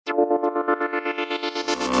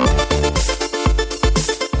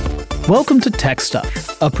Welcome to Tech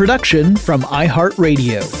Stuff, a production from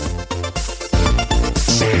iHeartRadio.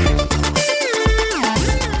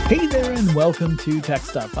 Hey there, and welcome to Tech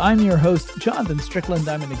Stuff. I'm your host, Jonathan Strickland.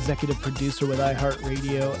 I'm an executive producer with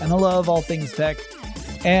iHeartRadio, and I love all things tech.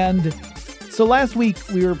 And so last week,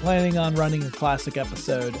 we were planning on running a classic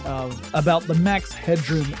episode about the Max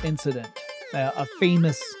Headroom incident, a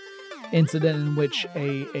famous incident in which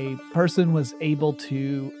a person was able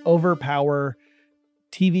to overpower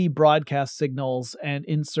TV broadcast signals and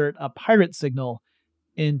insert a pirate signal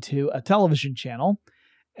into a television channel.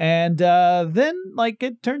 And then,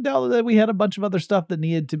 it turned out that we had a bunch of other stuff that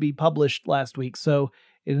needed to be published last week. So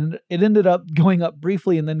it ended up going up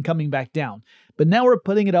briefly and then coming back down. But now we're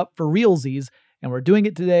putting it up for realsies, and we're doing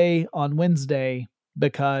it today on Wednesday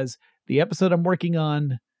because the episode I'm working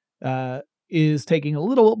on is taking a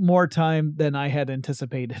little more time than I had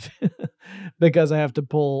anticipated because I have to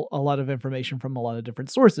pull a lot of information from a lot of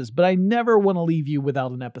different sources, but I never want to leave you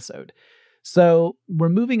without an episode. So we're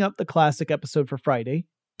moving up the classic episode for Friday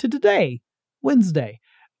to today, Wednesday.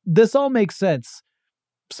 This all makes sense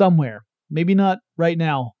somewhere. Maybe not right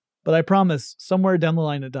now, but I promise somewhere down the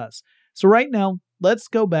line it does. So right now, let's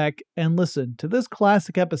go back and listen to this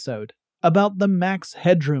classic episode about the Max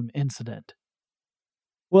Headroom incident.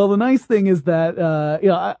 Well, the nice thing is that,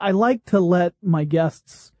 I like to let my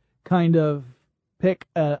guests kind of pick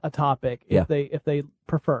a topic if they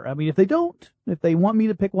prefer. I mean, if they want me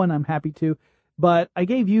to pick one, I'm happy to. But I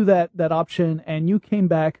gave you that option, and you came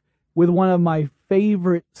back with one of my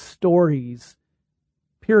favorite stories,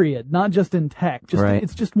 period. Not just in tech. Right.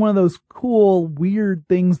 It's just one of those cool, weird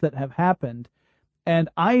things that have happened. And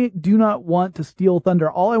I do not want to steal thunder.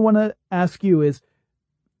 All I want to ask you is,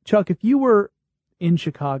 Chuck, if you were in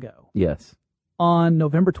Chicago. Yes. On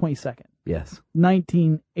November 22nd. Yes.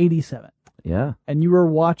 1987. Yeah. And you were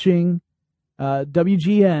watching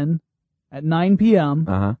WGN at 9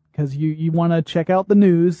 p.m. Because you want to check out the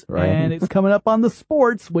news. Right. And it's coming up on the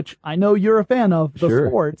sports, which I know you're a fan of, the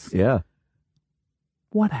sports. Yeah.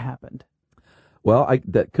 What happened? Well,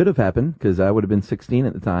 that could have happened because I would have been 16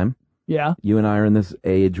 at the time. Yeah. You and I are in this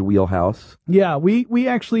age wheelhouse. Yeah, we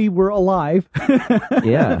actually were alive.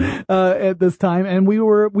 Yeah. At this time, and we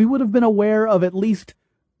would have been aware of at least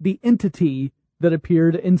the entity that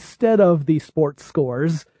appeared instead of the sports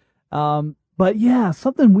scores. But yeah,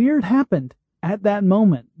 something weird happened at that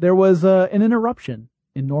moment. There was an interruption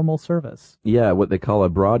in normal service. Yeah, what they call a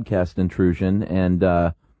broadcast intrusion,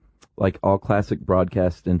 and like all classic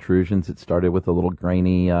broadcast intrusions, it started with a little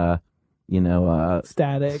grainy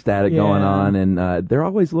static going on, and they're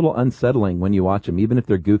always a little unsettling when you watch them, even if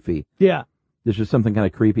they're goofy. Yeah. There's just something kind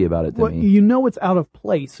of creepy about it to me. You know it's out of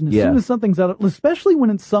place, and as soon as something's out of, especially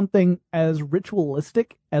when it's something as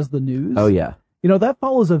ritualistic as the news. Oh, yeah. That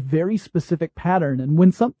follows a very specific pattern, and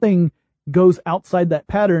when something goes outside that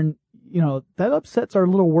pattern, that upsets our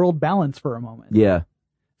little world balance for a moment. Yeah.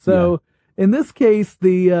 So, in this case,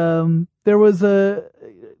 there was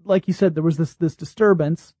like you said, there was this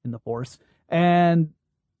disturbance in the force, and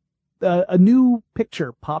a new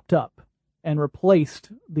picture popped up and replaced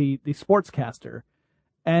the sportscaster,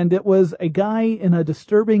 and it was a guy in a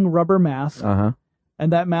disturbing rubber mask,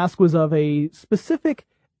 and that mask was of a specific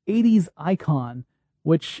 80s icon,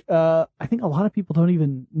 which I think a lot of people don't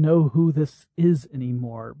even know who this is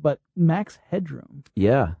anymore, but Max Headroom.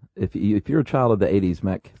 Yeah, if you're a child of the 80s,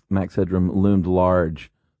 Max Headroom loomed large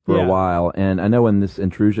for a while, and I know when this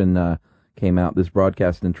intrusion came out, this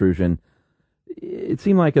broadcast intrusion, it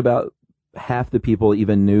seemed like about half the people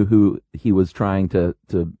even knew who he was trying to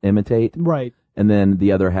imitate. Right. And then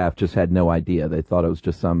the other half just had no idea. They thought it was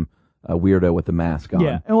just some weirdo with a mask on.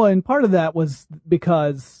 Yeah, and part of that was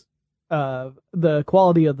because the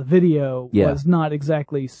quality of the video was not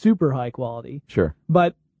exactly super high quality. Sure.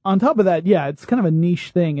 But on top of that, it's kind of a niche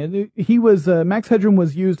thing. And he was, Max Headroom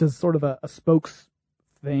was used as sort of a spokes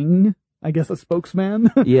thing, I guess, a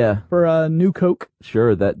spokesman. Yeah. For New Coke.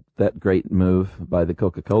 Sure, that great move by the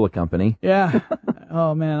Coca-Cola company. Yeah.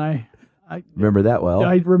 Oh man, I remember that well.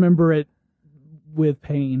 I remember it with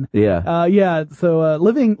pain. Yeah. So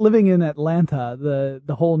living in Atlanta,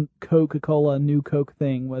 the whole Coca-Cola New Coke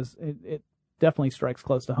thing it definitely strikes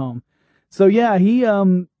close to home. So yeah, he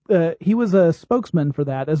was a spokesman for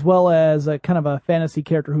that, as well as a kind of a fantasy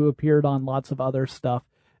character who appeared on lots of other stuff.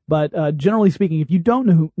 But generally speaking, if you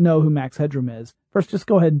don't know who Max Headroom is, first just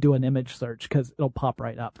go ahead and do an image search because it'll pop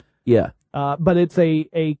right up. Yeah. But it's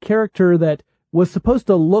a character that was supposed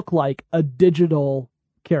to look like a digital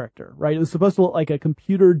character, right? It was supposed to look like a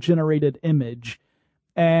computer-generated image.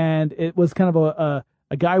 And it was kind of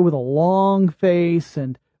a guy with a long face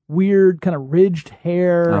and weird kind of ridged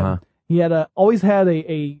hair. He had always had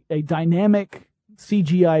a dynamic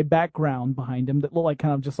CGI background behind him that looked like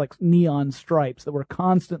kind of just like neon stripes that were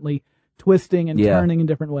constantly twisting and turning in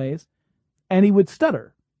different ways. And he would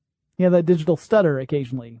stutter. He had that digital stutter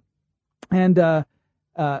occasionally. And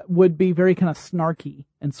would be very kind of snarky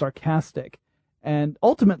and sarcastic. And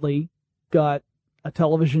ultimately got a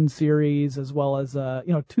television series as well as,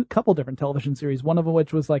 couple different television series, one of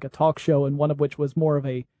which was like a talk show and one of which was more of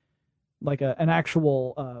an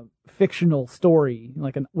actual fictional story,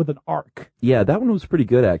 with an arc. Yeah, that one was pretty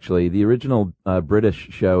good, actually. The original British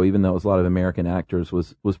show, even though it was a lot of American actors,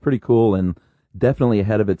 was pretty cool and definitely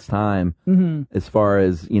ahead of its time. As far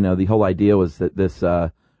as, the whole idea was that this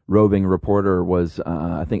roving reporter was,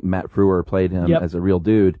 I think Matt Frewer played him as a real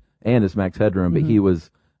dude and as Max Headroom, but he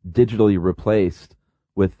was digitally replaced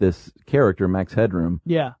with this character, Max Headroom.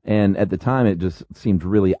 Yeah. And at the time, it just seemed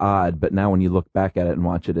really odd. But now when you look back at it and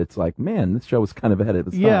watch it, it's like, man, this show was kind of ahead of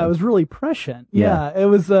its time. Yeah, it was really prescient. Yeah. It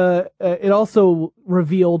was, it also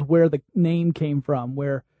revealed where the name came from,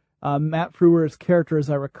 where Matt Frewer's character, as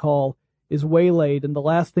I recall, is waylaid, and the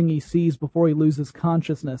last thing he sees before he loses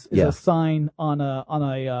consciousness is a sign on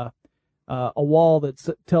a wall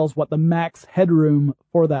that tells what the max headroom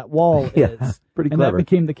for that wall is. Pretty clever. And that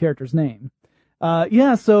became the character's name.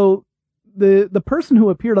 So the person who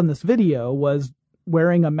appeared on this video was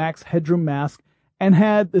wearing a Max Headroom mask and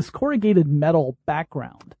had this corrugated metal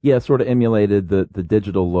background. Yeah, sort of emulated the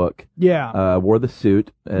digital look. Yeah. Wore the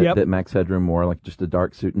suit that Max Headroom wore, like just a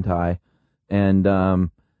dark suit and tie. And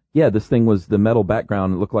this thing was the metal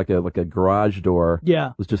background. It looked like a garage door.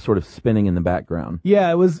 Yeah. It was just sort of spinning in the background. Yeah,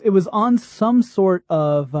 it was on some sort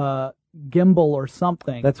of gimbal or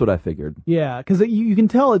something. That's what I figured. Yeah, because you can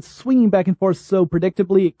tell it's swinging back and forth so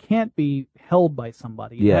predictably it can't be held by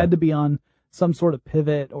somebody. It had to be on some sort of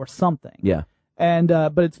pivot or something. Yeah. And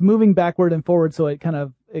but it's moving backward and forward, so it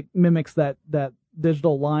mimics that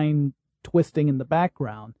digital line twisting in the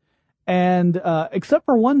background. And except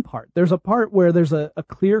for one part, there's a part where there's a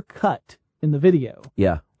clear cut in the video.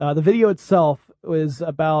 Yeah. The video itself is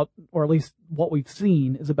about, or at least what we've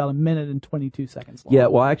seen, is about 1 minute and 22 seconds long. Yeah,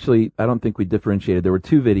 well, actually, I don't think we differentiated. There were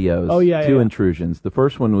two videos, two intrusions. The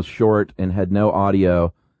first one was short and had no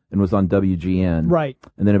audio and was on WGN. Right.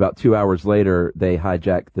 And then about 2 hours later, they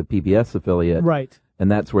hijacked the PBS affiliate. Right. And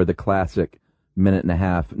that's where the classic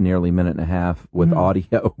nearly minute and a half with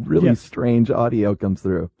audio, really strange audio comes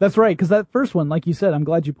through. That's right, because that first one, like you said, I'm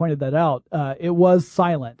glad you pointed that out. It was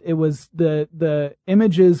silent. It was the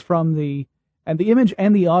images from the image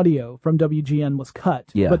and the audio from WGN was cut.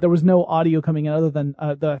 Yeah. But there was no audio coming in other than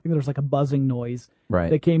I think there was like a buzzing noise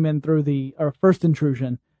that came in through our first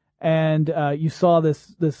intrusion, and you saw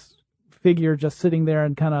this figure just sitting there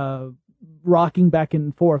and kind of rocking back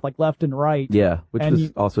and forth, like left and right. Yeah, which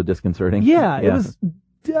was also disconcerting. Yeah, it was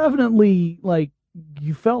definitely like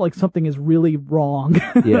you felt like something is really wrong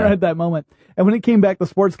at that moment. And when it came back, the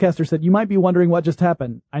sportscaster said, "You might be wondering what just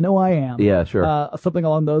happened. I know I am." Yeah, sure. Something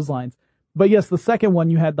along those lines. But yes, the second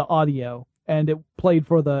one you had the audio, and it played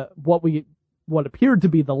for what appeared to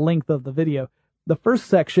be the length of the video. The first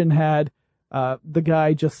section had the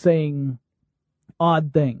guy just saying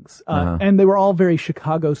odd things, and they were all very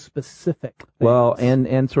Chicago specific things. Well,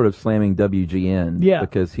 and sort of slamming WGN,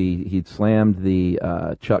 because he'd slammed the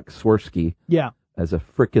Chuck Swirsky, as a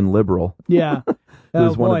frickin' liberal, who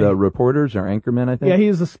was one of the reporters or anchormen, I think. Yeah, he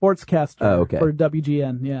was a sportscaster for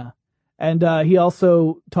WGN, and he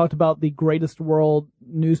also talked about the greatest world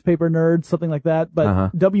newspaper nerds, something like that.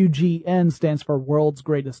 But WGN stands for World's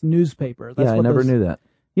Greatest Newspaper. That's I never knew that.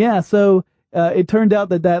 Yeah, so. It turned out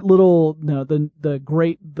that little, the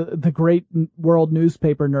great world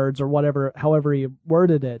newspaper nerds or whatever, however he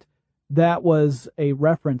worded it, that was a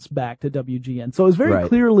reference back to WGN. So it was very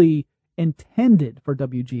clearly intended for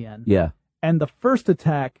WGN. Yeah. And the first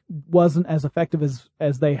attack wasn't as effective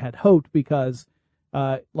as they had hoped because,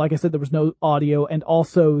 like I said, there was no audio, and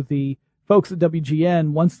also the folks at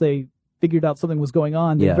WGN, once they figured out something was going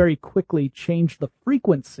on, they very quickly changed the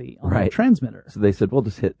frequency on the transmitter. So they said, we'll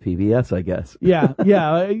just hit PBS, I guess.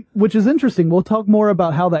 Which is interesting. We'll talk more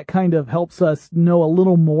about how that kind of helps us know a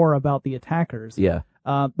little more about the attackers. Yeah.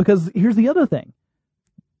 Because here's the other thing.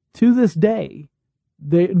 To this day,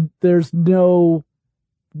 the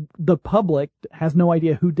public has no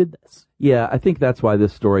idea who did this. Yeah, I think that's why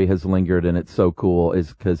this story has lingered and it's so cool, is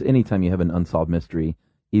because anytime you have an unsolved mystery,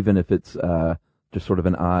 even if it's just sort of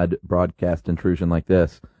an odd broadcast intrusion like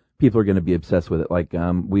this, people are going to be obsessed with it. Like,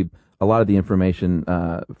 a lot of the information,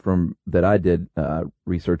 from that I did,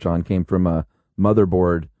 research on came from a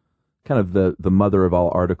motherboard kind of the mother of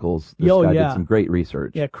all articles. This guy did some great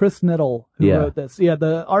research. Yeah, Chris Niddle, who wrote this. Yeah,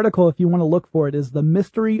 the article, if you want to look for it, is The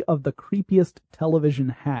Mystery of the Creepiest Television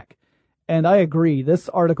Hack. And I agree, this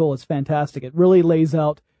article is fantastic. It really lays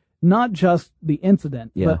out not just the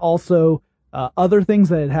incident, but also other things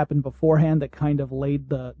that had happened beforehand that kind of laid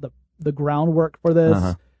the groundwork for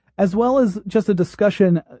this, as well as just a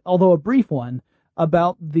discussion, although a brief one,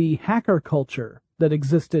 about the hacker culture that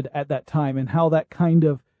existed at that time and how that kind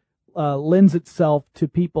of lends itself to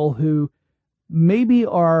people who maybe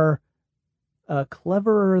are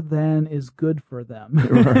cleverer than is good for them.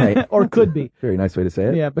 Right. Or could be. Very nice way to say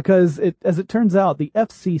it. Yeah, because as it turns out, the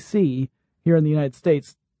FCC here in the United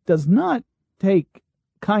States does not take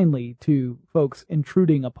kindly to folks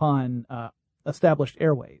intruding upon established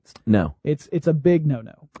airwaves. No. It's a big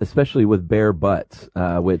no-no. Especially with bare butts,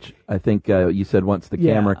 which I think you said once the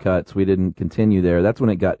camera cuts, we didn't continue there. That's when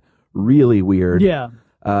it got really weird. Yeah.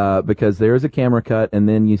 Because there's a camera cut, and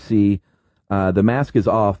then you see the mask is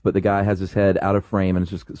off, but the guy has his head out of frame and is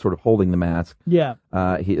just sort of holding the mask. Yeah.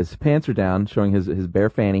 His pants are down, showing his bare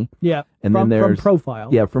fanny. Yeah. And then there's from profile.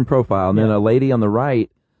 Yeah, from profile. And then a lady on the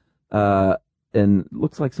right, and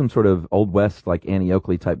looks like some sort of Old West, like Annie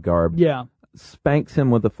Oakley type garb. Yeah. Spanks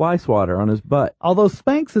him with a fly swatter on his butt. Although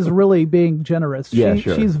Spanx is really being generous. Sure.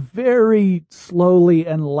 She's very slowly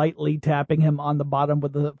and lightly tapping him on the bottom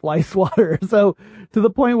with the fly swatter. So to the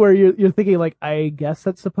point where you're thinking, like, I guess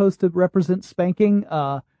that's supposed to represent spanking.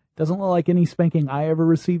 Doesn't look like any spanking I ever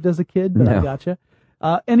received as a kid, but I gotcha.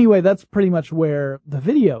 Anyway, that's pretty much where the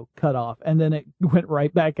video cut off, and then it went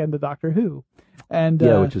right back into Doctor Who. And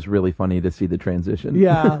which is really funny to see the transition.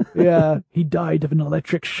 Yeah. He died of an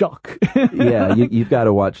electric shock. Yeah, you've got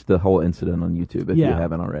to watch the whole incident on YouTube if you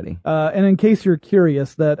haven't already. And in case you're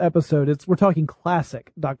curious, that episode, we're talking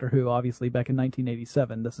classic Doctor Who, obviously, back in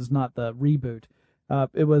 1987. This is not the reboot.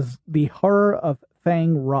 It was The Horror of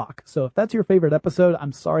Fang Rock. So if that's your favorite episode,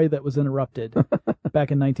 I'm sorry that was interrupted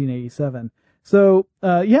back in 1987. So,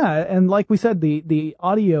 and like we said, the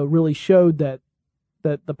audio really showed that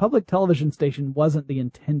the public television station wasn't the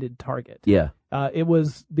intended target. Yeah. It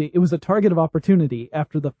was a target of opportunity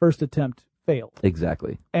after the first attempt failed.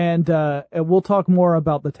 Exactly. And we'll talk more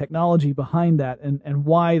about the technology behind that and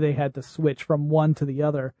why they had to switch from one to the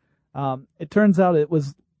other. It turns out it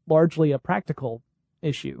was largely a practical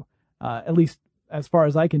issue, at least as far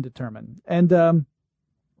as I can determine. And there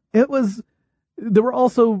were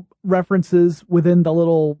also references within the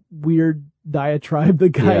little weird diatribe the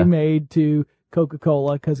guy made to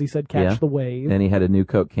Coca-Cola because he said catch the wave. And he had a new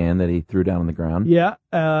Coke can that he threw down on the ground. Yeah.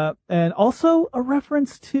 And also a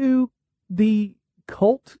reference to the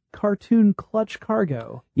cult cartoon Clutch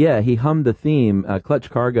Cargo. Yeah, he hummed the theme. Clutch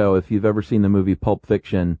Cargo, if you've ever seen the movie Pulp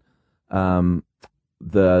Fiction,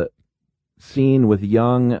 the scene with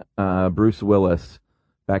young Bruce Willis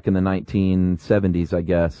back in the 1970s, I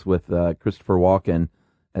guess, with Christopher Walken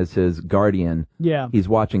as his guardian. Yeah. He's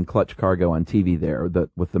watching Clutch Cargo on TV there,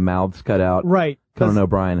 with the mouths cut out. Right. Conan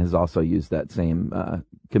O'Brien has also used that same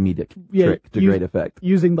comedic trick to great effect.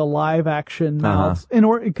 Using the live action mouths.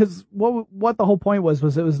 Because what the whole point was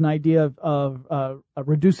it was an idea of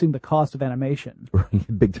reducing the cost of animation.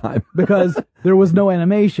 Big time. Because there was no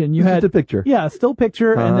animation. You had just a picture. Yeah, still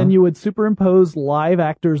picture, and then you would superimpose live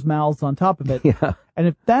actors' mouths on top of it. Yeah. And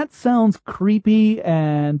if that sounds creepy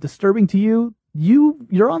and disturbing to you,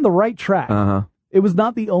 you're on the right track. It was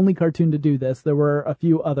not the only cartoon to do this. There were a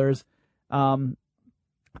few others.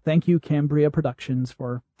 Thank you, Cambria Productions,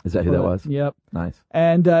 for... Is that who that was? Yep. Nice.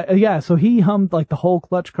 And, so he hummed like the whole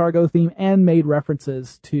Clutch Cargo theme and made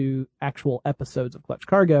references to actual episodes of Clutch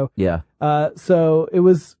Cargo. Yeah. So it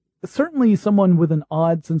was certainly someone with an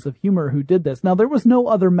odd sense of humor who did this. Now, there was no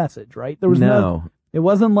other message, right? There was no... It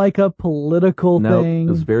wasn't like a political thing.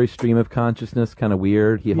 It was very stream of consciousness, kind of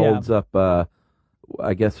weird. He holds up,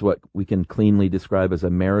 I guess, what we can cleanly describe as a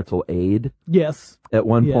marital aid. Yes. At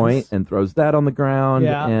one point, and throws that on the ground.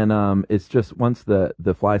 Yeah. And it's just, once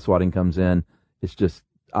the fly swatting comes in, it's just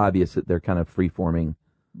obvious that they're kind of free-forming.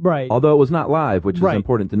 Right. Although it was not live, which is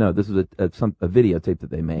important to know. This is a videotape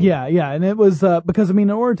that they made. Yeah. And it was, because, in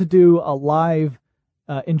order to do a live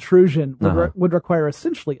intrusion would require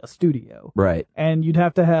essentially a studio. Right. And you'd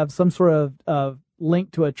have to have some sort of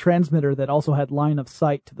link to a transmitter that also had line of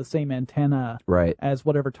sight to the same antenna as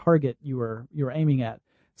whatever target you were aiming at.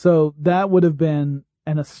 So that would have been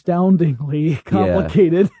an astoundingly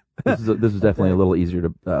complicated. Yeah. This is definitely a little easier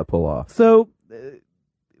to pull off. So,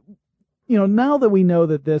 now that we know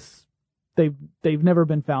that they've never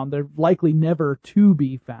been found, they're likely never to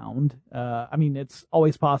be found. It's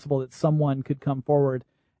always possible that someone could come forward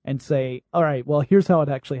and say, all right, well, here's how it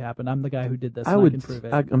actually happened. I'm the guy who did this, and I can prove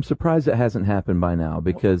it. I'm surprised it hasn't happened by now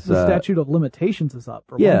because the statute of limitations is up.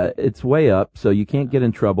 It's way up, so you can't get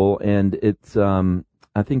in trouble, and it's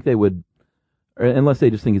I think they would, unless they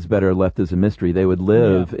just think it's better left as a mystery, they would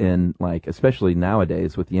live in, like, especially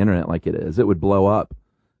nowadays with the internet like it is, it would blow up.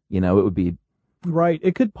 It would be right.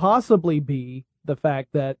 It could possibly be the fact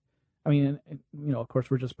that, I mean, of course,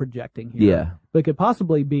 we're just projecting here. Yeah. But it could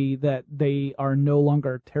possibly be that they are no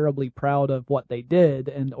longer terribly proud of what they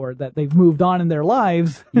did, or that they've moved on in their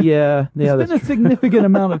lives. Yeah. It's been a significant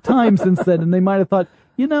amount of time since then, and they might have thought,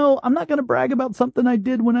 I'm not going to brag about something I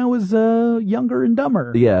did when I was younger and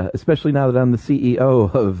dumber. Yeah, especially now that I'm the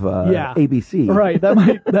CEO of ABC. Right.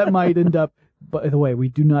 That might end up. By the way, we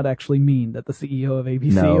do not actually mean that the CEO of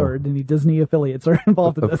ABC or any Disney affiliates are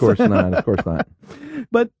involved in this. Of course not. Of course not.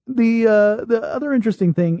 But the other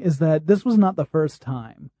interesting thing is that this was not the first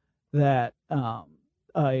time that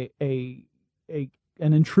an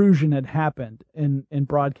intrusion had happened in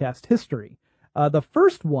broadcast history. The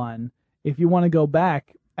first one, if you want to go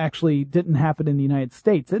back, actually didn't happen in the United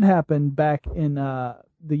States. It happened back in the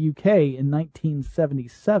UK in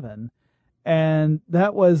 1977. And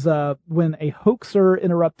that was when a hoaxer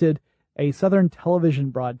interrupted a Southern television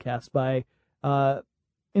broadcast by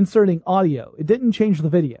inserting audio. It didn't change the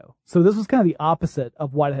video. So this was kind of the opposite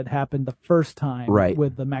of what had happened the first time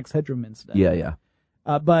with the Max Headroom incident. Yeah.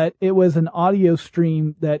 But it was an audio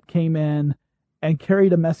stream that came in and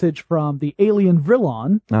carried a message from the alien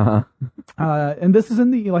Rerun. Uh-huh. And this is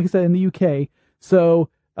like I said, in the UK. So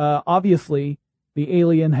obviously the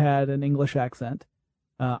alien had an English accent.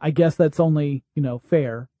 I guess that's only,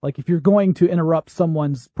 fair. Like, if you're going to interrupt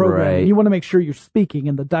someone's program, you want to make sure you're speaking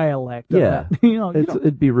in the dialect. Yeah.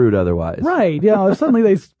 It'd be rude otherwise. Right. If suddenly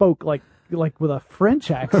they spoke like with a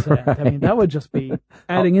French accent, I mean, that would just be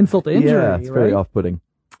adding insult to injury. Yeah, it's very off-putting.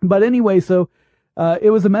 But anyway, so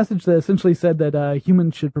it was a message that essentially said that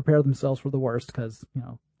humans should prepare themselves for the worst because,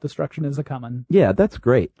 destruction is a-coming. Yeah, that's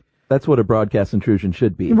great. That's what a broadcast intrusion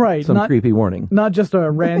should be. Right. Some creepy warning. Not just a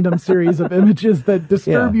random series of images that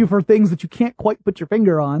disturb you for things that you can't quite put your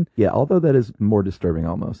finger on. Yeah, although that is more disturbing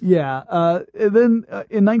almost. Yeah. Then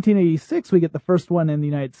in 1986, we get the first one in the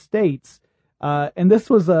United States. And this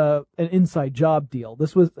was an inside job deal.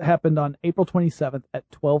 This happened on April 27th at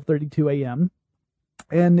 12:32 a.m.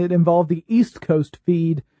 And it involved the East Coast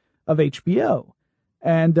feed of HBO.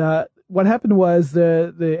 And what happened was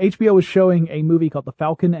the HBO was showing a movie called The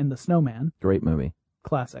Falcon and the Snowman. Great movie.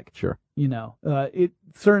 Classic. Sure. It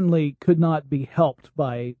certainly could not be helped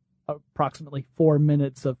by approximately 4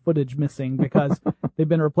 minutes of footage missing because they've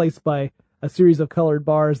been replaced by a series of colored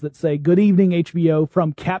bars that say, "Good evening, HBO,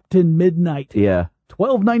 from Captain Midnight." Yeah.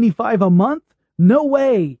 $12.95 a month? No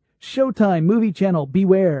way. Showtime, Movie Channel,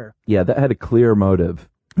 beware. Yeah, that had a clear motive.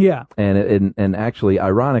 Yeah. And actually,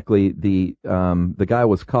 ironically, the guy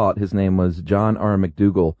was caught. His name was John R.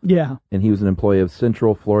 McDougal. Yeah. And he was an employee of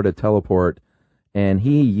Central Florida Teleport. And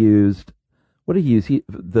he used, what did he use?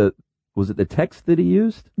 Was it the text that he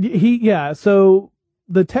used? So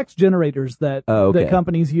the text generators that okay. that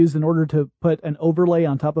companies use in order to put an overlay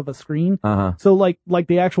on top of a screen. Uh-huh. So like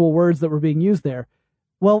the actual words that were being used there.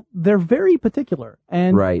 Well, they're very particular,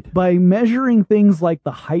 and by measuring things like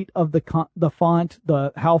the height of the font,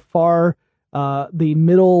 how far the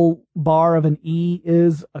middle bar of an E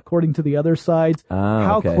is according to the other sides,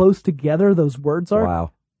 how close together those words are.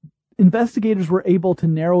 Wow. Investigators were able to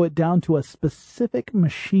narrow it down to a specific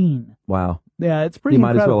machine. Wow. Yeah, it's pretty. He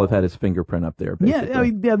might incredible. as well have had his fingerprint up there.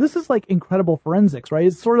 Basically. Yeah, this is like incredible forensics, right?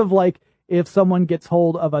 It's sort of like if someone gets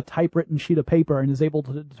hold of a typewritten sheet of paper and is able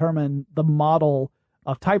to determine the model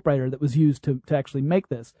of typewriter that was used to actually make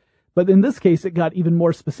this. But in this case, it got even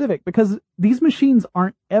more specific because these machines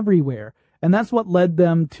aren't everywhere. And that's what led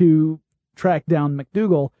them to track down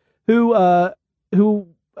McDougal, who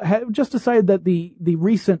had just decided that the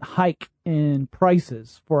recent hike in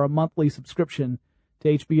prices for a monthly subscription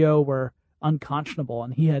to HBO were unconscionable,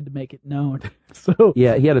 and he had to make it known. So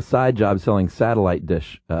yeah, he had a side job selling satellite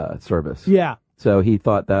dish service. Yeah. So he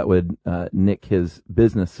thought that would nick his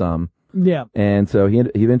business some. Yeah. And so he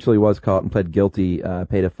eventually was caught and pled guilty,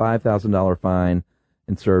 paid a $5,000 fine,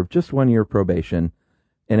 and served just 1 year probation.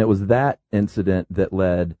 And it was that incident that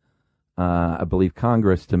led, I believe,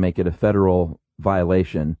 Congress to make it a federal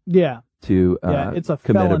violation. Yeah. To it's a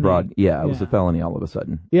commit felony. abroad. Yeah, it was a felony all of a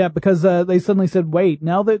sudden. Yeah, because they suddenly said, wait,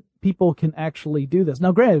 now that people can actually do this.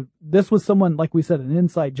 Now, granted, this was someone, like we said, an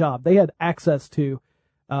inside job. They had access to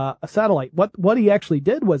a satellite. What he actually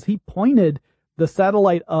did was he pointed the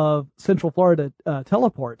satellite of Central Florida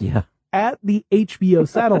Teleport at the HBO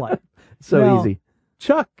satellite. So now, easy.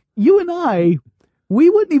 Chuck, you and I we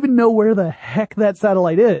wouldn't even know where the heck that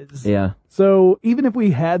satellite is. Yeah. So even if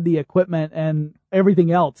we had the equipment and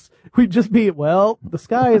everything else, we'd just be, well, the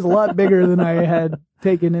sky is a lot bigger than I had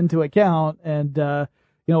taken into account. And,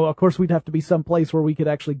 of course, we'd have to be someplace where we could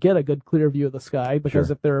actually get a good clear view of the sky, because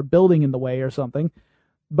if there are a building in the way or something.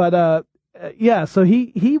 But, so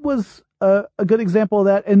he was a good example of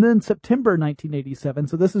that. And then September 1987,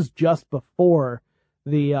 so this is just before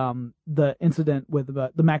the incident with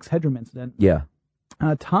the Max Headroom incident. Yeah.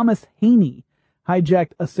 Thomas Haney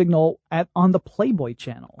hijacked a signal on the Playboy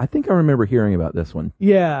channel. I think I remember hearing about this one.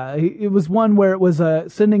 Yeah, it was one where it was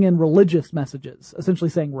sending in religious messages, essentially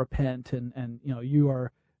saying repent and you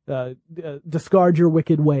are discard your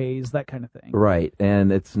wicked ways, that kind of thing. Right,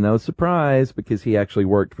 and it's no surprise because he actually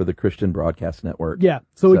worked for the Christian Broadcast Network. Yeah,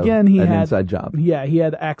 so again, he had an inside job. Yeah, he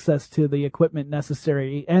had access to the equipment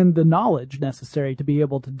necessary and the knowledge necessary to be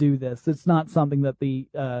able to do this. It's not something that the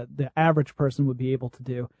average person would be able to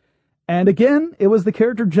do. And again, it was the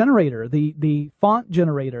character generator, the font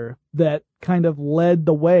generator, that kind of led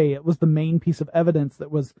the way. It was the main piece of evidence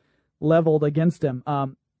that was leveled against him.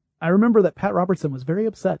 I remember that Pat Robertson was very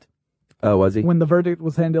upset. Oh, was he? When the verdict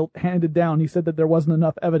was handed down, he said that there wasn't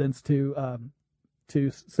enough evidence to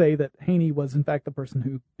say that Haney was in fact the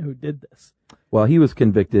person who did this. Well, he was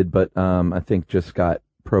convicted, but I think just got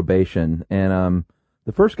probation. And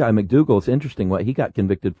the first guy, McDougal, it's interesting. What he got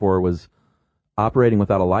convicted for was operating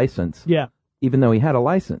without a license. Yeah. Even though he had a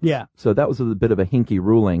license. Yeah. So that was a bit of a hinky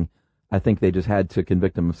ruling. I think they just had to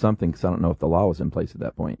convict him of something because I don't know if the law was in place at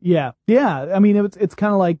that point. Yeah. Yeah. I mean, it's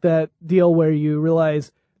kind of like that deal where you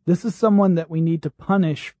realize this is someone that we need to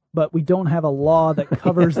punish, but we don't have a law that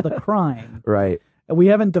covers the crime. Right. And we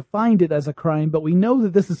haven't defined it as a crime, but we know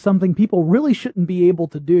that this is something people really shouldn't be able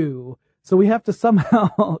to do. So we have to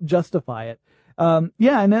somehow justify it. And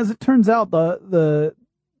as it turns out, the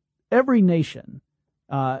every nation,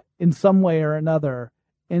 in some way or another,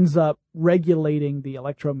 ends up regulating the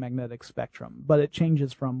electromagnetic spectrum, but it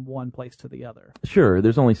changes from one place to the other. Sure,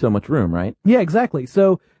 there's only so much room, right? Yeah, exactly.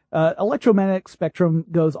 So electromagnetic spectrum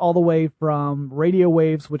goes all the way from radio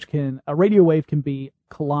waves, a radio wave can be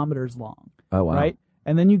kilometers long. Oh, wow. Right?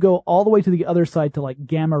 And then you go all the way to the other side to like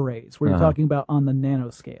gamma rays, where you're talking about on the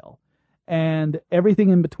nanoscale. And everything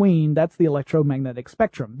in between, that's the electromagnetic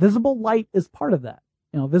spectrum. Visible light is part of that.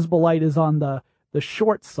 Visible light is on the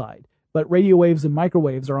short side, but radio waves and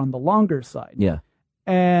microwaves are on the longer side. Yeah.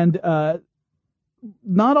 And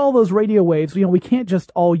not all those radio waves, we can't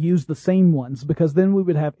just all use the same ones, because then we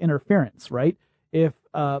would have interference, right? If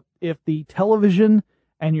the television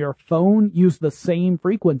and your phone use the same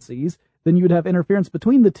frequencies, then you would have interference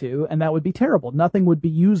between the two, and that would be terrible. Nothing would be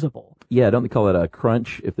usable. Yeah, don't they call it a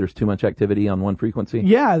crunch if there's too much activity on one frequency?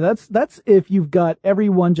 Yeah, that's if you've got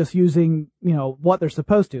everyone just using, what they're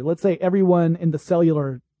supposed to. Let's say everyone in the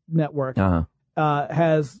cellular network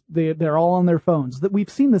they're all on their phones. That we've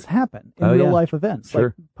seen this happen in real life events, sure.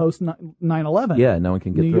 like post 9/11. Yeah, no one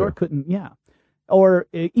can get New through. York couldn't. Yeah, or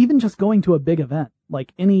even just going to a big event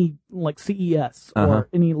like CES or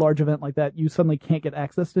any large event like that, you suddenly can't get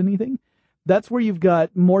access to anything. That's where you've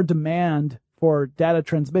got more demand for data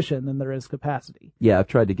transmission than there is capacity. Yeah, I've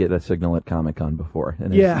tried to get a signal at Comic-Con before,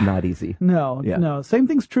 and it's not easy. No. Same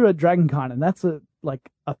thing's true at Dragon Con, and that's a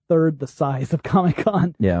third the size of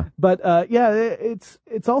Comic-Con. Yeah. But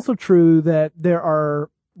it's also true that there are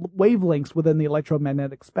wavelengths within the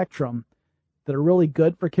electromagnetic spectrum that are really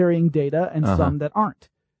good for carrying data and some that aren't.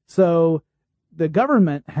 So the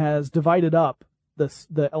government has divided up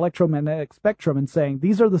the electromagnetic spectrum and saying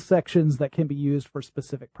these are the sections that can be used for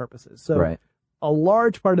specific purposes. So a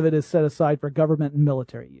large part of it is set aside for government and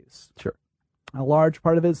military use. Sure. A large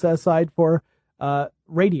part of it is set aside for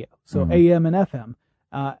radio, so AM and FM.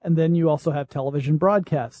 And then you also have television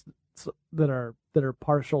broadcasts that are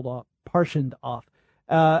partitioned off.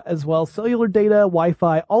 As well, cellular data,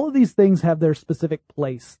 Wi-Fi, all of these things have their specific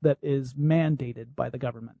place that is mandated by the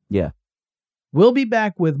government. Yeah. We'll be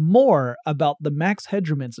back with more about the Max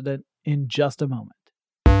Headroom incident in just a moment.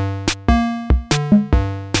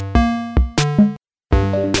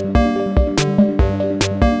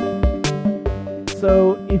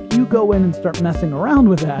 So if you go in and start messing around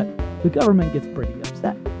with that, the government gets pretty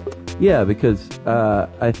upset. Yeah, because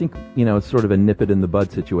I think, it's sort of a nip it in the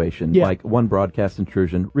bud situation. Yeah. Like one broadcast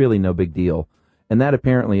intrusion, really no big deal. And that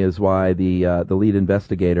apparently is why the lead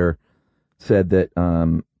investigator said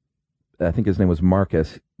that, I think his name was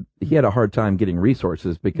Marcus, he had a hard time getting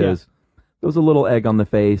resources because there was a little egg on the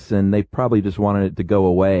face and they probably just wanted it to go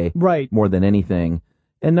away more than anything.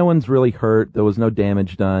 And no one's really hurt. There was no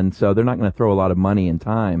damage done. So they're not going to throw a lot of money and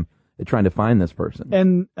time at trying to find this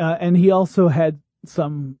person. And he also had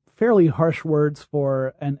some fairly harsh words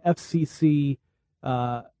for an FCC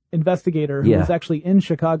investigator who was actually in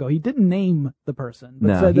Chicago. He didn't name the person,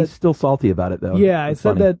 but said he's still salty about it, though. Yeah, I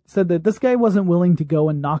said that this guy wasn't willing to go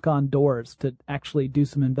and knock on doors to actually do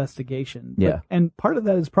some investigation. Yeah, and part of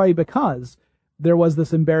that is probably because there was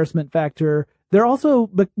this embarrassment factor. There also,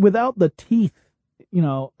 but without the teeth,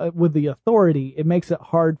 with the authority, it makes it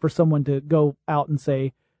hard for someone to go out and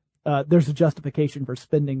say there's a justification for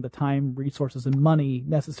spending the time, resources, and money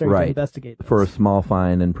necessary to investigate this. For a small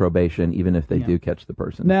fine and probation, even if they do catch the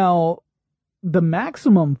person. Now, the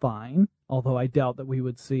maximum fine, although I doubt that we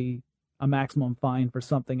would see a maximum fine for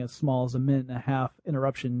something as small as a 1.5-minute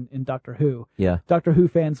interruption in Doctor Who. Yeah. Doctor Who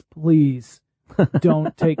fans, please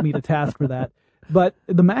don't take me to task for that. But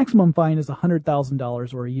the maximum fine is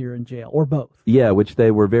 $100,000 or a year in jail, or both. Yeah, which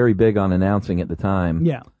they were very big on announcing at the time.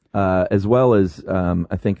 Yeah. As well as,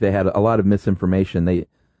 I think they had a lot of misinformation.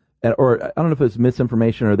 Or I don't know if it was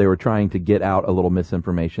misinformation or they were trying to get out a little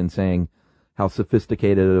misinformation, saying how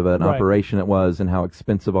sophisticated of an operation it was and how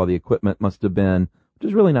expensive all the equipment must have been, which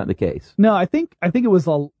is really not the case. No, I think it was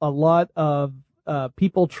a lot of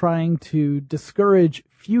people trying to discourage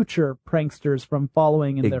future pranksters from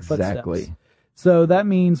following in their footsteps. Exactly. So that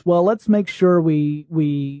means, well, let's make sure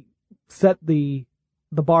we set the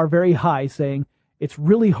bar very high, saying it's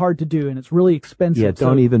really hard to do and it's really expensive. Yeah,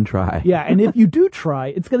 don't even try. Yeah, and if you do try,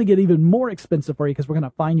 it's going to get even more expensive for you because we're going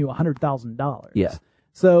to fine you $100,000. Yeah.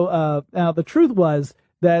 So now the truth was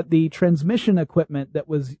that the transmission equipment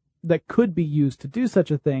that could be used to do such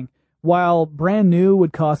a thing, while brand new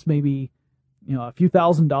would cost maybe a few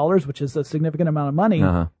 $1,000s, which is a significant amount of money.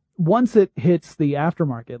 Uh-huh. Once it hits the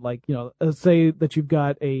aftermarket, like, say that you've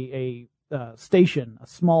got a station, a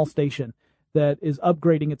small station that is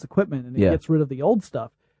upgrading its equipment and it gets rid of the old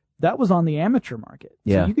stuff, that was on the amateur market.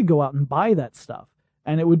 Yeah. So you could go out and buy that stuff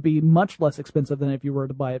and it would be much less expensive than if you were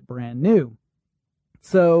to buy it brand new.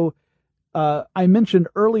 So, I mentioned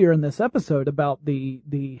earlier in this episode about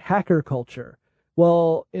the hacker culture.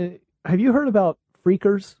 Well, have you heard about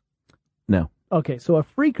phreakers? No. Okay. So a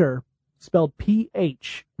phreaker, spelled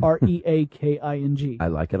Phreaking. I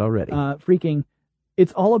like it already. Phreaking.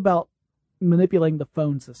 It's all about manipulating the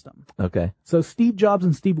phone system. Okay. So Steve Jobs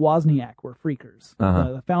and Steve Wozniak were phreakers,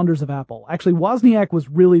 Uh-huh. the founders of Apple. Actually, Wozniak was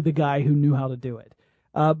really the guy who knew how to do it.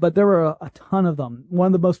 But there were a ton of them. One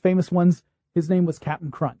of the most famous ones, his name was Captain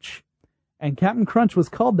Crunch. And Captain Crunch was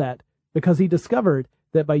called that because he discovered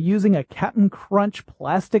that by using a Captain Crunch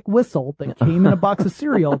plastic whistle that came in a box of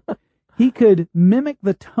cereal, he could mimic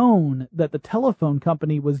the tone that the telephone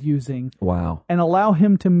company was using. Wow. And allow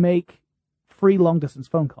him to make free long-distance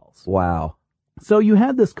phone calls. Wow. So you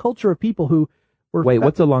had this culture of people who were... Wait,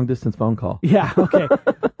 what's a long-distance phone call? Yeah, okay.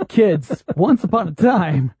 Kids, once upon a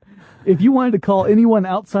time, if you wanted to call anyone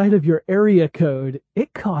outside of your area code,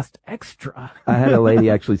 it cost extra. I had a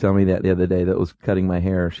lady actually tell me that the other day that was cutting my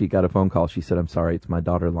hair. She got a phone call. She said, "I'm sorry, it's my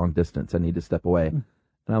daughter long distance. I need to step away." And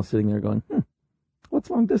I was sitting there going, what's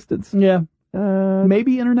long distance? Yeah.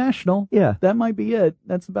 Maybe international. Yeah. That might be it.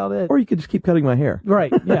 That's about it. Or you could just keep cutting my hair.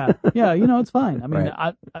 Right. Yeah. Yeah. It's fine. I mean,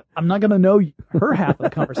 Right. I'm not going to know her half of the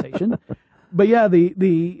conversation, but yeah,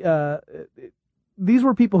 these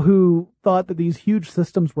were people who thought that these huge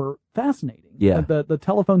systems were fascinating. Yeah. Like the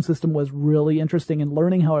telephone system was really interesting and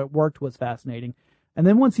learning how it worked was fascinating. And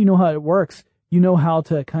then once you know how it works, you know how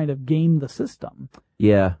to kind of game the system.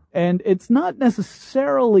 Yeah. And it's not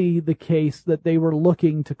necessarily the case that they were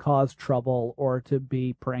looking to cause trouble or to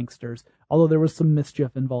be pranksters, although there was some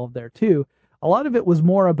mischief involved there too. A lot of it was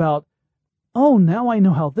more about, oh, now I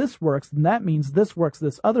know how this works, and that means this works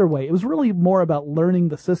this other way. It was really more about learning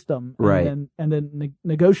the system Right. and then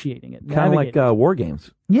negotiating it. Kind of like war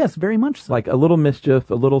games. Yes, very much so. Like a little mischief,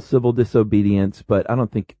 a little civil disobedience, but I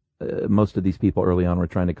don't think most of these people early on were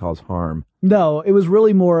trying to cause harm. No, it was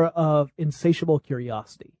really more of insatiable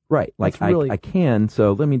curiosity. Right. Like, That's really- I can,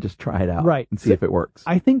 so let me just try it out. Right. And see if it works.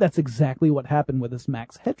 I think that's exactly what happened with this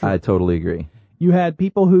Max Headroom. I totally agree. You had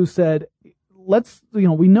people who said,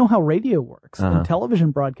 we know how radio works, Uh-huh. and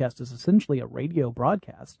television broadcast is essentially a radio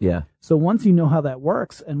broadcast. Yeah. So once you know how that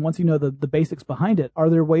works, and once you know the basics behind it,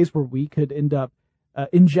 are there ways where we could end up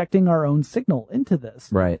injecting our own signal into this?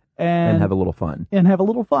 Right. And have a little fun.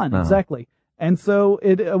 Uh-huh. Exactly. And so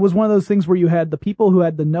it was one of those things where you had the people who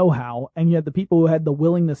had the know-how, and you had the people who had the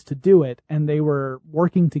willingness to do it, and they were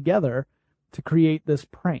working together to create this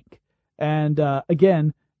prank. And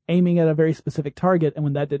again, aiming at a very specific target, and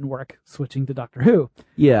when that didn't work, switching to Doctor Who.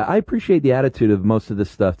 Yeah, I appreciate the attitude of most of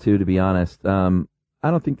this stuff, too, to be honest. I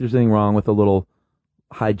don't think there's anything wrong with a little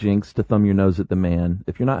hijinks to thumb your nose at the man.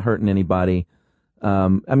 If you're not hurting anybody, I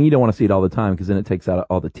mean, you don't want to see it all the time because then it takes out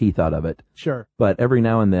all the teeth out of it. Sure. But every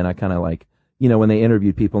now and then I kind of like, when they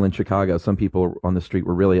interviewed people in Chicago, some people on the street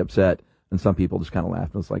were really upset and some people just kind of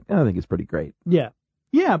laughed. And it's like, I think it's pretty great. Yeah.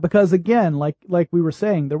 Yeah, because again, like we were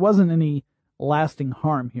saying, there wasn't any lasting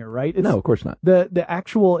harm here, right? No, of course not. The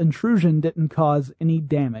actual intrusion didn't cause any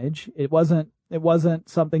damage. It wasn't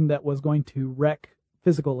something that was going to wreck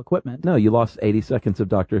physical equipment. No, you lost 80 seconds of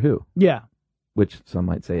Doctor Who. Yeah. Which some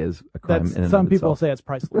might say is a crime in and some of people itself. say it's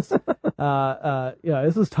priceless.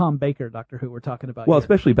 This is Tom Baker, Doctor Who, we're talking about. Well, here.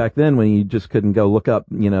 especially back then when you just couldn't go look up,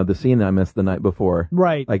 the scene that I missed the night before.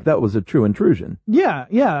 Right. Like that was a true intrusion. Yeah.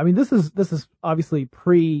 I mean, this is obviously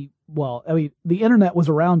the internet was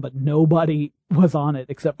around, but nobody was on it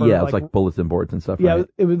except for it was like bulletin boards and stuff. Yeah,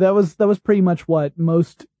 right? that was pretty much what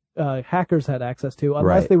most hackers had access to,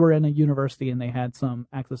 unless they were in a university and they had some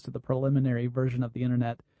access to the preliminary version of the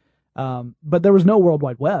internet. But there was no World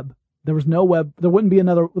Wide Web. There was no web. There wouldn't be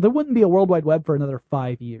a World Wide Web for another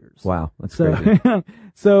 5 years. Wow, that's crazy.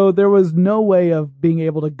 So there was no way of being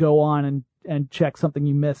able to go on and check something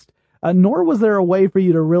you missed. Nor was there a way for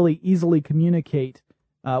you to really easily communicate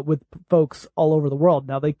with folks all over the world.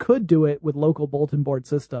 Now they could do it with local bulletin board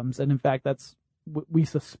systems, and in fact, that's we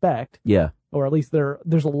suspect. Yeah. Or at least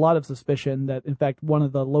there's a lot of suspicion that in fact one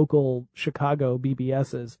of the local Chicago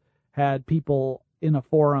BBSs had people in a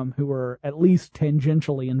forum who were at least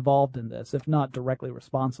tangentially involved in this, if not directly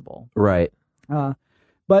responsible. Right.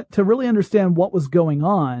 But to really understand what was going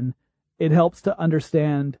on, it helps to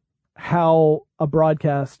understand how a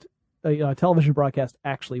television broadcast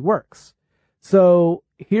actually works. So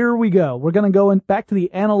here we go. We're going to go back to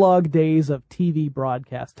the analog days of TV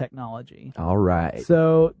broadcast technology. All right.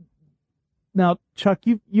 So now, Chuck,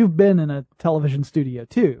 you've been in a television studio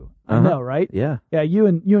too. I know, right? Yeah. Yeah. You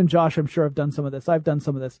and Josh, I'm sure, have done some of this. I've done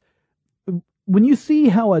some of this. When you see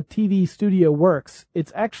how a TV studio works,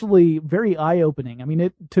 it's actually very eye-opening. I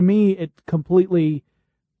mean, to me, it completely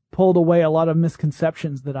pulled away a lot of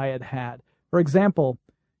misconceptions that I had had. For example,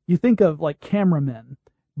 you think of like cameramen,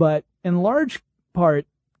 but in large part,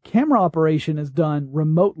 camera operation is done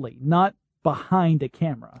remotely, not behind a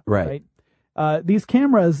camera. Right. These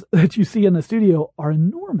cameras that you see in the studio are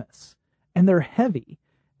enormous and they're heavy.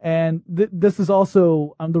 And this is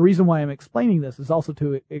also the reason why I'm explaining this is also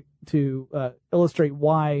to illustrate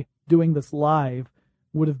why doing this live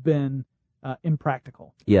would have been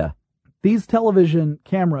impractical. Yeah. These television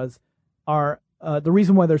cameras are the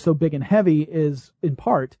reason why they're so big and heavy is in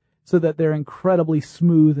part so that they're incredibly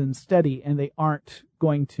smooth and steady and they aren't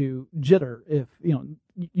going to jitter. If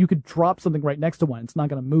you could drop something right next to one, it's not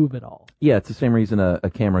going to move at all. Yeah, it's the same reason a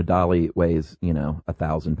camera dolly weighs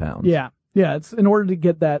 1,000 pounds. Yeah, it's in order to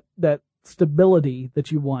get that stability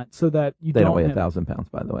that you want, so that they don't weigh 1,000 pounds,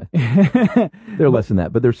 by the way. They're less than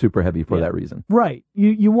that, but they're super heavy for that reason. Right.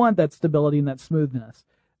 You want that stability and that smoothness.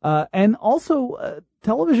 And also,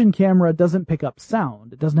 television camera doesn't pick up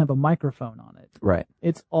sound. It doesn't have a microphone on it. Right.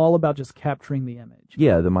 It's all about just capturing the image.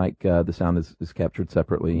 Yeah, the mic, the sound is captured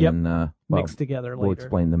separately and mixed together later. We'll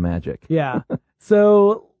explain the magic. Yeah.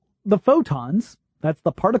 So the photons, that's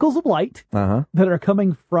the particles of light that are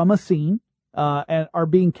coming from a scene and are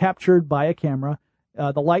being captured by a camera.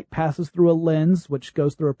 The light passes through a lens, which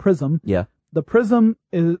goes through a prism. Yeah. The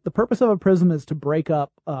purpose of a prism is to break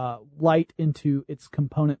up light into its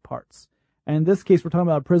component parts. And in this case, we're talking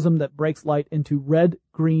about a prism that breaks light into red,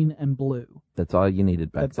 green, and blue. That's all you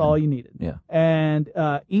needed back then. That's all you needed. Yeah. And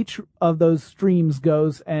each of those streams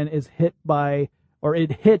goes and is hit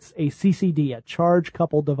it hits a CCD, a charge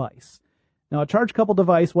coupled device. Now, a charge coupled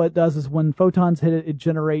device, what it does is when photons hit it, it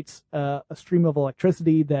generates a stream of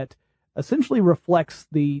electricity that essentially reflects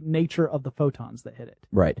the nature of the photons that hit it.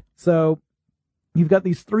 Right. So you've got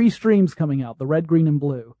these three streams coming out, the red, green, and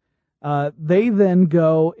blue. They then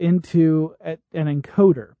go into an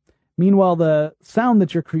encoder. Meanwhile, the sound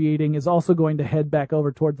that you're creating is also going to head back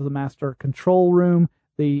over towards the master control room.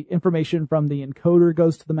 The information from the encoder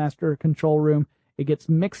goes to the master control room. It gets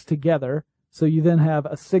mixed together. So you then have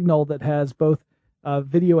a signal that has both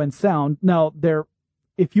video and sound. Now,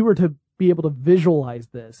 if you were to be able to visualize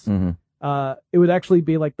this, it would actually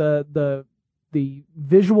be like the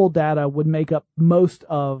visual data would make up most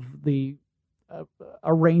of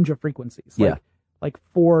a range of frequencies. Like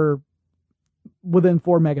within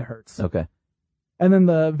 4 megahertz. Okay. And then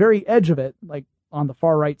the very edge of it, like on the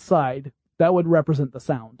far right side, that would represent the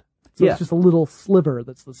sound. So it's just a little sliver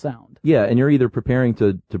that's the sound. Yeah, and you're either preparing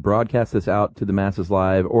to broadcast this out to the masses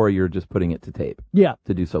live, or you're just putting it to tape. Yeah.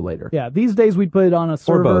 To do so later. Yeah, these days we'd put it on a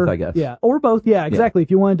server. Or both, I guess. Yeah, or both. Yeah, exactly. Yeah.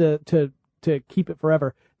 If you wanted to keep it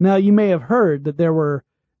forever. Now, you may have heard that there were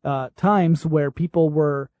times where people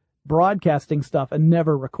were broadcasting stuff and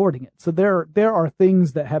never recording it. So there are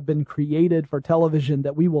things that have been created for television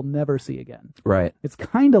that we will never see again. Right. It's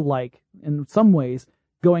kind of like, in some ways,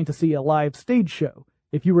 going to see a live stage show.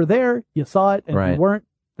 If you were there, you saw it, and if you weren't,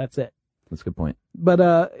 that's it. That's a good point. But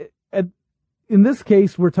in this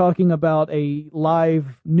case, we're talking about a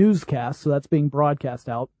live newscast, so that's being broadcast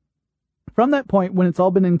out. From that point, when it's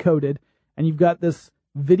all been encoded, and you've got this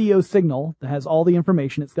video signal that has all the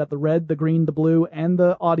information, it's got the red, the green, the blue, and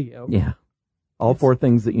the audio. Yeah. All four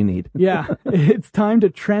things that you need. Yeah. It's time to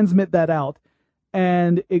transmit that out.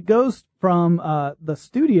 And it goes from the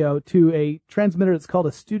studio to a transmitter that's called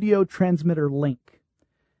a studio transmitter link.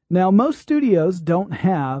 Now, most studios don't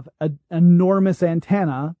have an enormous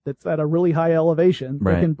antenna that's at a really high elevation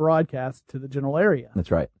that can broadcast to the general area.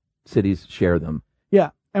 That's right. Cities share them. Yeah.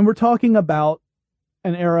 And we're talking about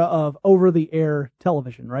an era of over-the-air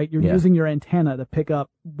television, right? You're using your antenna to pick up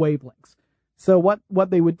wavelengths. So what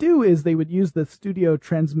they would do is they would use the studio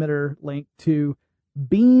transmitter link to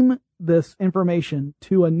beam this information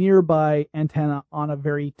to a nearby antenna on a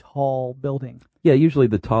very tall building. Yeah, usually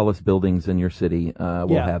the tallest buildings in your city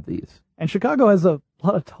will have these. And Chicago has a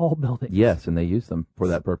lot of tall buildings. Yes, and they use them for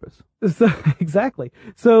that purpose. So, exactly.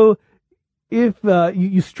 So if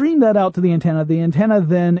you stream that out to the antenna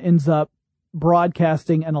then ends up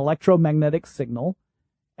broadcasting an electromagnetic signal,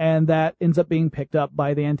 and that ends up being picked up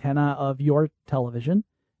by the antenna of your television,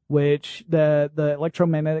 which the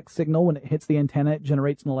electromagnetic signal, when it hits the antenna, it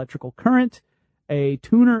generates an electrical current. A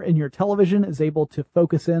tuner in your television is able to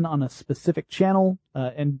focus in on a specific channel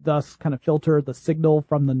and thus kind of filter the signal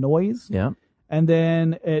from the noise. Yeah. And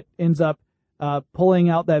then it ends up pulling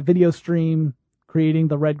out that video stream, creating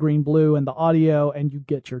the red, green, blue, and the audio, and you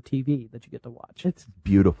get your TV that you get to watch. It's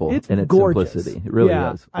beautiful. It's in its gorgeous. simplicity. It really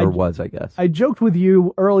is. Or was, I guess. I joked with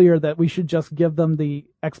you earlier that we should just give them the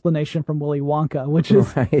explanation from Willy Wonka, which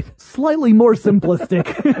is slightly more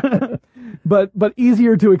simplistic, but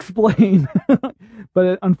easier to explain.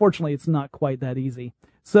 But unfortunately, it's not quite that easy.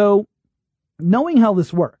 So knowing how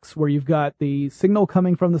this works, where you've got the signal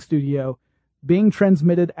coming from the studio, being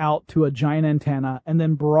transmitted out to a giant antenna and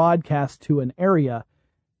then broadcast to an area,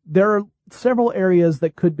 there are several areas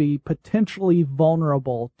that could be potentially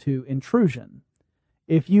vulnerable to intrusion.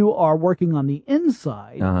 If you are working on the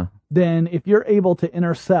inside, then if you're able to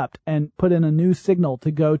intercept and put in a new signal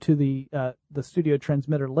to go to the studio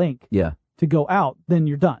transmitter link to go out, then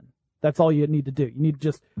you're done. That's all you need to do. You need to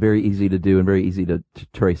just... Very easy to do and very easy to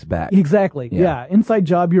trace back. Exactly. Yeah. Inside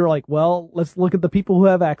job, you're like, well, let's look at the people who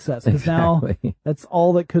have access. Because now that's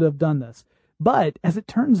all that could have done this. But as it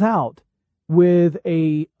turns out, with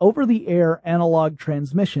a over-the-air analog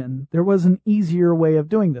transmission, there was an easier way of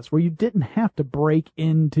doing this where you didn't have to break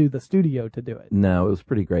into the studio to do it. No, it was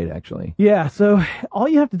pretty great, actually. Yeah. So all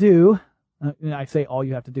you have to do... I say all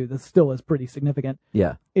you have to do, this still is pretty significant.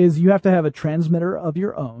 Yeah. Is you have to have a transmitter of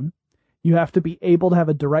your own. You have to be able to have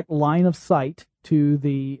a direct line of sight to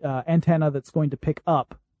the antenna that's going to pick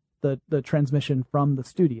up the transmission from the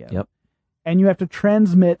studio. Yep. And you have to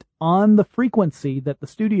transmit on the frequency that the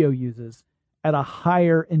studio uses at a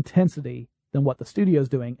higher intensity than what the studio's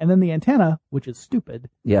doing. And then the antenna, which is stupid.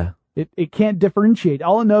 Yeah. It can't differentiate.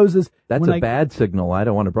 All it knows is... That's a bad signal. I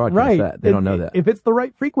don't want to broadcast that. They don't know that. If it's the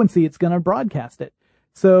right frequency, it's going to broadcast it.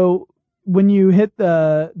 So when you hit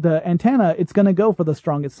the antenna, it's going to go for the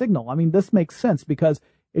strongest signal. I mean, this makes sense because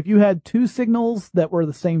if you had two signals that were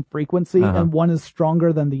the same frequency and one is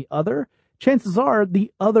stronger than the other, chances are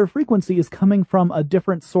the other frequency is coming from a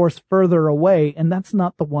different source further away, and that's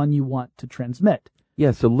not the one you want to transmit.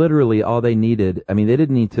 Yeah, so literally all they needed, I mean, they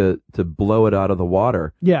didn't need to blow it out of the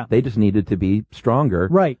water. Yeah. They just needed to be stronger.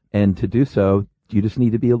 Right. And to do so, you just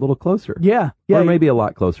need to be a little closer. Yeah. Or maybe a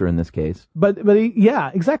lot closer in this case. But yeah,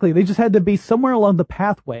 exactly. They just had to be somewhere along the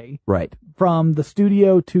pathway. Right. From the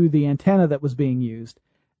studio to the antenna that was being used.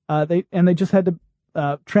 They just had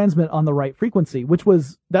to transmit on the right frequency,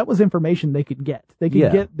 that was information they could get. They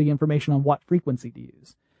could get the information on what frequency to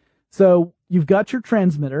use. So you've got your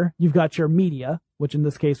transmitter, you've got your media, which in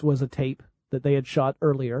this case was a tape that they had shot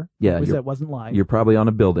earlier. Yeah. That wasn't live. You're probably on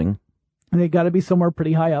a building. And they got to be somewhere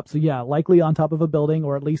pretty high up. So yeah, likely on top of a building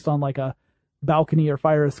or at least on like a balcony or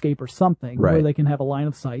fire escape or something where they can have a line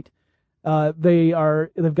of sight. They've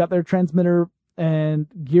got their transmitter and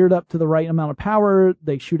geared up to the right amount of power.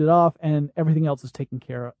 They shoot it off and everything else is taken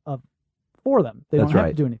care of for them. They don't have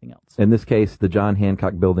to do anything else. In this case, the John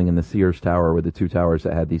Hancock building and the Sears Tower were the two towers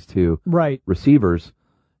that had these two receivers.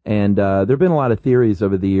 And there have been a lot of theories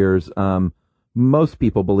over the years. Most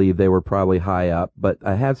people believe they were probably high up, but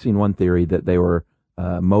I have seen one theory that they were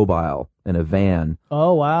mobile in a van.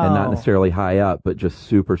 Oh, wow. And not necessarily high up, but just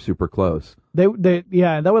super, super close.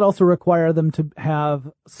 That would also require them to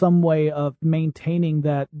have some way of maintaining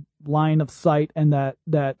that line of sight and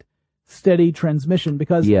that steady transmission,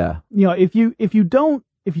 because if you don't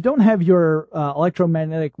have your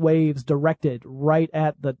electromagnetic waves directed right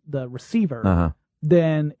at the receiver,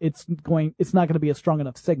 then it's not going to be a strong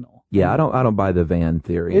enough signal. Yeah, I don't buy the van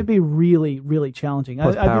theory. It'd be really, really challenging.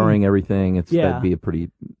 Plus powering everything, that'd be a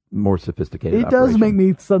pretty more sophisticated operation. Does make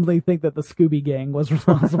me suddenly think that the Scooby Gang was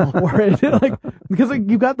responsible for it. Because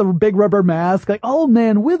you've got the big rubber mask, like Old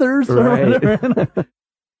Man Withers. Right.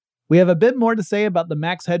 We have a bit more to say about the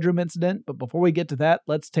Max Headroom incident, but before we get to that,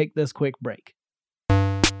 let's take this quick break.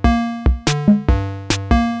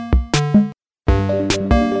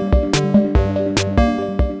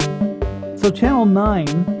 So Channel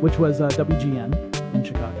 9, which was WGN in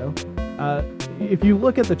Chicago, if you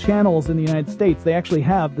look at the channels in the United States, they actually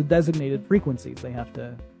have the designated frequencies they have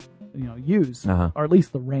to use, or at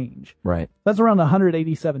least the range. Right. That's around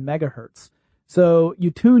 187 megahertz. So you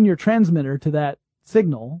tune your transmitter to that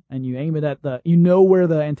signal, and you aim it at where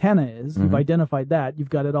the antenna is. You've identified that. You've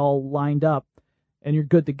got it all lined up, and you're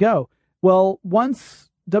good to go. Well, once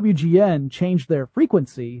WGN changed their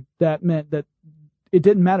frequency, that meant that it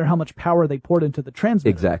didn't matter how much power they poured into the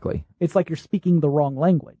transmitter. Exactly. It's like you're speaking the wrong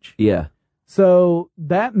language. Yeah. So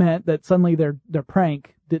that meant that suddenly their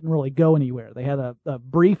prank didn't really go anywhere. They had a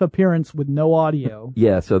brief appearance with no audio.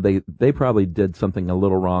 Yeah, so they probably did something a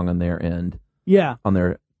little wrong on their end. Yeah.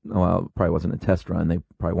 It probably wasn't a test run. They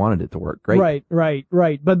probably wanted it to work great. Right.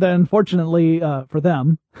 But then unfortunately for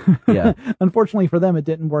them, it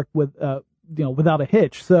didn't work without a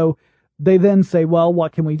hitch. So they then say, well,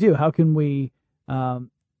 what can we do? How can we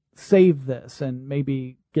save this and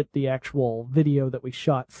maybe get the actual video that we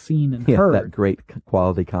shot seen and heard? That great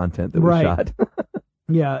quality content that we shot.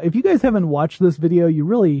 Yeah, if you guys haven't watched this video, you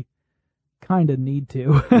really kind of need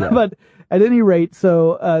to. Yeah. But at any rate,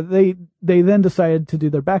 so they then decided to do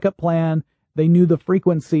their backup plan. They knew the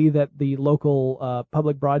frequency that the local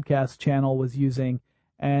public broadcast channel was using,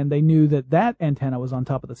 and they knew that antenna was on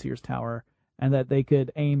top of the Sears Tower, and that they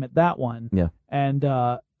could aim at that one. Yeah. And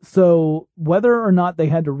so whether or not they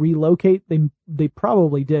had to relocate, they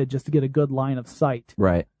probably did, just to get a good line of sight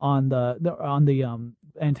on the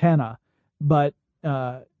antenna. But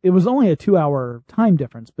it was only a 2-hour time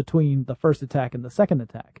difference between the first attack and the second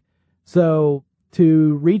attack. So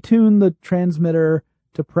to retune the transmitter,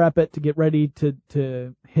 to prep it, to get ready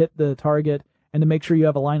to hit the target, and to make sure you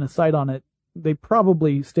have a line of sight on it, they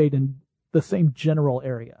probably stayed in the same general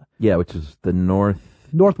area. Yeah, which is the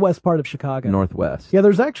northwest part of Chicago. Northwest. Yeah,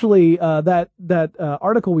 there's actually that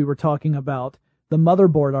article we were talking about, the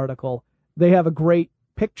Motherboard article. They have a great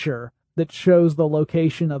picture that shows the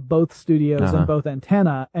location of both studios and both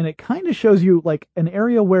antenna, and it kind of shows you like an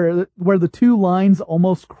area where the two lines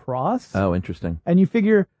almost cross. Oh, interesting. And you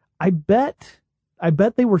figure, I bet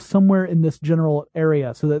they were somewhere in this general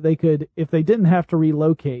area, so that they could, if they didn't have to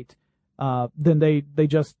relocate, then they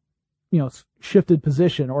just shifted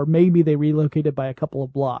position, or maybe they relocated by a couple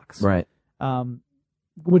of blocks. Right.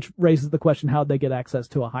 Which raises the question, how'd they get access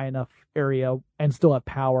to a high enough area and still have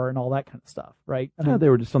power and all that kind of stuff, right? They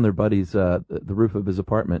were just on their buddy's, the roof of his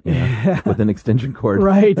apartment, with an extension cord.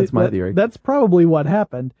 Right. That's my theory. That's probably what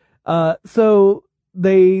happened. So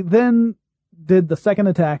they then did the second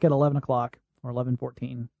attack at 11 o'clock, or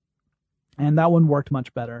 11:14, and that one worked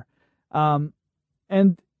much better. And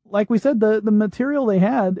like we said, the material they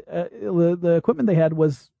had, the equipment they had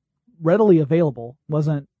was readily available.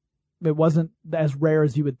 It wasn't as rare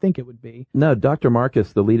as you would think it would be. No, Dr.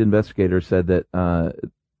 Marcus, the lead investigator, said that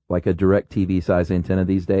like a direct TV size antenna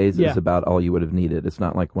these days is about all you would have needed. It's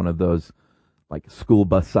not like one of those like school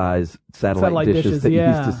bus size satellite dishes that you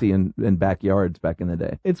used to see in backyards back in the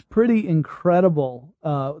day. It's pretty incredible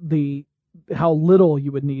how little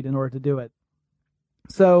you would need in order to do it.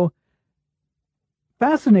 So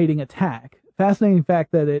fascinating attack. Fascinating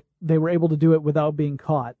fact that they were able to do it without being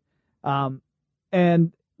caught.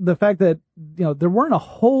 And the fact that, there weren't a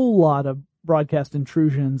whole lot of broadcast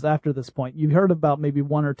intrusions after this point. You've heard about maybe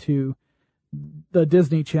one or two. The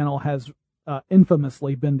Disney Channel has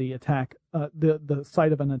infamously been the attack, the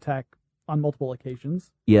site of an attack on multiple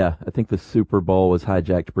occasions. Yeah, I think the Super Bowl was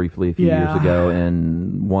hijacked briefly a few years ago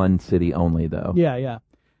in one city only, though. Yeah.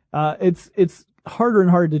 It's harder and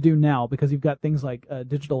harder to do now because you've got things like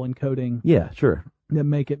digital encoding. Yeah, sure. That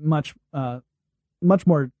make it much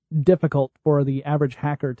more difficult for the average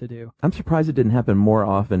hacker to do. I'm surprised it didn't happen more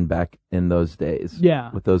often back in those days.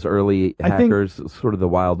 Yeah. With those early hackers, sort of the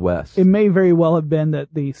Wild West. It may very well have been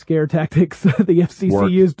that the scare tactics the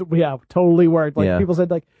FCC used, totally worked. Like people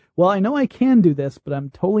said, well, I know I can do this, but I'm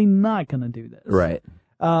totally not going to do this. Right.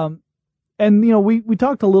 And, we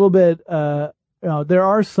talked a little bit, there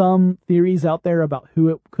are some theories out there about who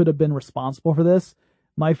it could have been responsible for this.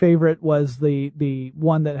 My favorite was the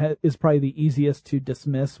one that is probably the easiest to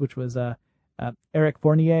dismiss, which was Eric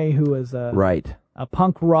Fournier, who was a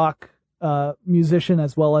punk rock musician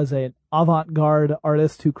as well as an avant-garde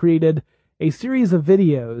artist who created a series of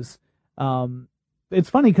videos. It's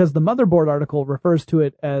funny because the Motherboard article refers to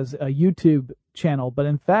it as a YouTube channel, but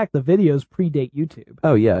in fact the videos predate YouTube.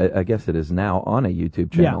 Oh yeah, I guess it is now on a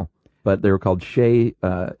YouTube channel. Yeah. But they were called Shay,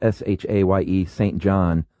 S-H-A-Y-E, St.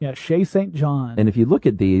 John. Yeah, Shay St. John. And if you look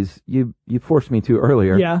at these, you forced me to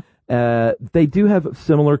earlier. Yeah. They do have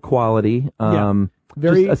similar quality.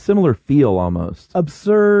 Very just a similar feel almost.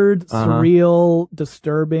 Absurd, surreal,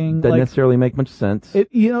 disturbing. Doesn't necessarily make much sense.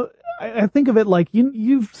 I think of it like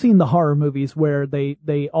you've seen the horror movies where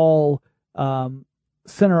they all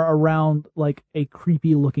center around like a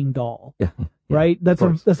creepy looking doll. Yeah. Right? That's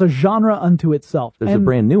a genre unto itself. There's a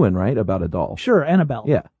brand new one, right? About a doll. Sure, Annabelle.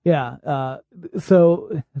 Yeah. Yeah.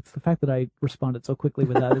 So it's the fact that I responded so quickly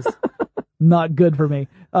with that is not good for me.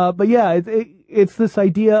 But yeah, it's this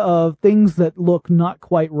idea of things that look not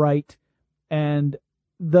quite right. And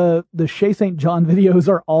the Shay St. John videos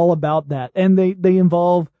are all about that. And they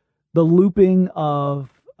involve the looping of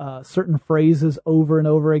certain phrases over and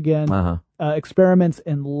over again. Experiments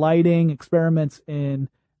in lighting, experiments in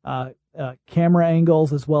camera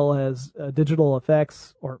angles, as well as digital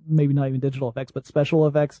effects, or maybe not even digital effects, but special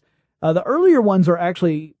effects. The earlier ones are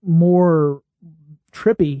actually more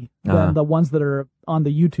trippy than the ones that are on the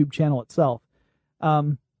YouTube channel itself.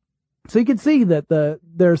 So you can see that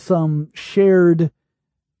there's some shared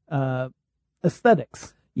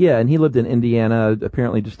aesthetics. Yeah, and he lived in Indiana,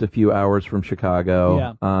 apparently just a few hours from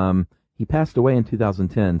Chicago. Yeah. He passed away in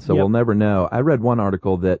 2010, so we'll never know. I read one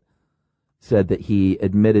article that said that he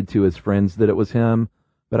admitted to his friends that it was him,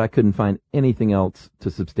 but I couldn't find anything else to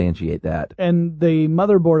substantiate that. And the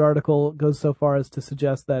Motherboard article goes so far as to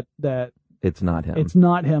suggest that it's not him. It's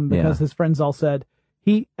not him because his friends all said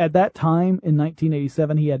at that time in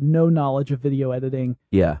 1987, he had no knowledge of video editing.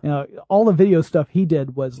 Yeah. All the video stuff he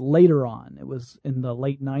did was later on. It was in the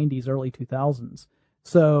late 90s, early 2000s.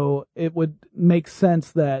 So it would make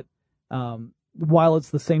sense that while it's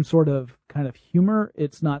the same sort of kind of humor,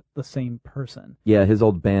 it's not the same person. Yeah, his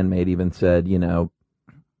old bandmate even said,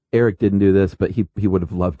 Eric didn't do this, but he would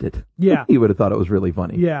have loved it. Yeah. He would have thought it was really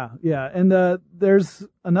funny. Yeah, yeah. And there's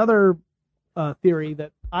another theory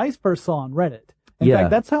that I first saw on Reddit. In fact,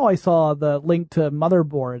 that's how I saw the link to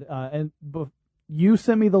Motherboard. And you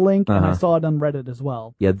sent me the link, and I saw it on Reddit as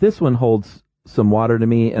well. Yeah, this one holds some water to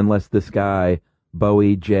me, unless this guy,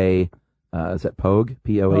 Bowie J., is that Pogue?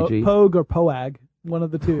 P-O-A-G? Pogue or Poag, one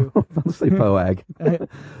of the two. Let's say Poag.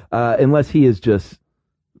 Unless he is just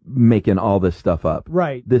making all this stuff up.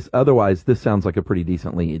 Right. Otherwise, this sounds like a pretty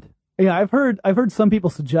decent lead. Yeah, I've heard some people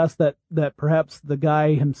suggest that perhaps the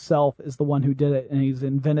guy himself is the one who did it, and he's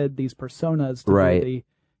invented these personas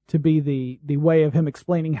to be the way of him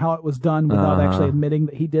explaining how it was done without actually admitting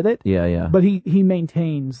that he did it. Yeah, yeah. But he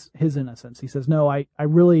maintains his innocence. He says, no, I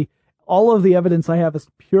really, all of the evidence I have is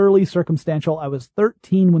purely circumstantial. I was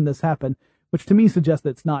 13 when this happened, which to me suggests that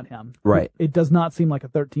it's not him. Right. It does not seem like a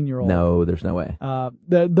 13-year-old. No, there's no way.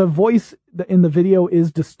 The voice in the video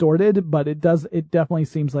is distorted, but it definitely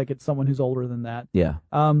seems like it's someone who's older than that. Yeah.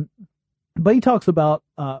 But he talks about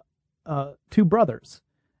two brothers.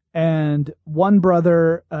 And one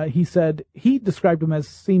brother, he said, he described him as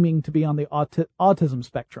seeming to be on the autism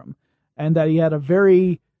spectrum, and that he had a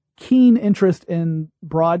very keen interest in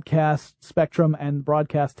broadcast spectrum and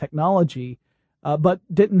broadcast technology, but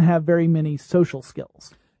didn't have very many social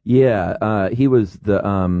skills. Yeah, he was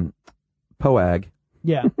the Poag.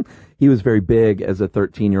 Yeah. He was very big as a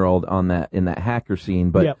 13-year-old in that hacker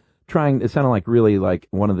scene, but it sounded like really like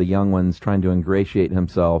one of the young ones trying to ingratiate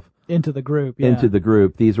himself into the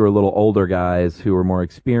group. These were a little older guys who were more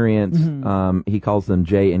experienced. He calls them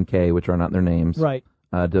J and K, which are not their names. Right.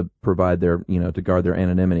 To provide their, to guard their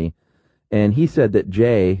anonymity. And he said that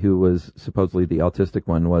Jay, who was supposedly the autistic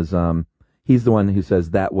one, was, he's the one who says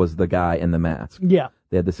that was the guy in the mask. Yeah.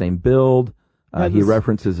 They had the same build. He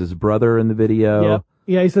references his brother in the video. Yeah.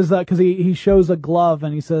 Yeah, he says that because he shows a glove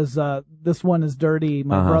and he says, this one is dirty.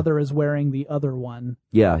 My brother is wearing the other one.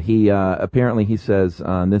 Yeah, he apparently he says,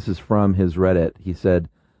 this is from his Reddit, he said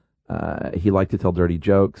he liked to tell dirty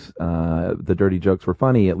jokes. The dirty jokes were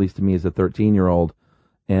funny, at least to me as a 13-year-old.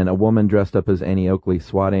 And a woman dressed up as Annie Oakley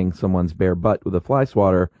swatting someone's bare butt with a fly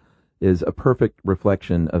swatter is a perfect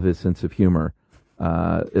reflection of his sense of humor.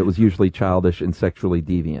 It was usually childish and sexually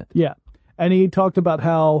deviant. Yeah. And he talked about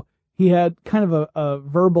how he had kind of a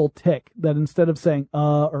verbal tick that instead of saying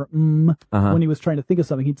or when he was trying to think of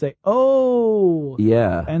something, he'd say oh.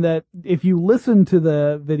 Yeah. And that if you listen to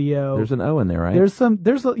the video, there's an O in there, right?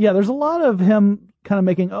 There's a lot of him kind of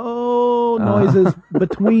making noises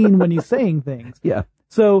between when he's saying things. Yeah.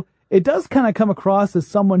 So it does kind of come across as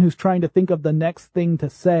someone who's trying to think of the next thing to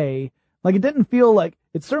say. Like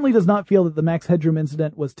it certainly does not feel that the Max Headroom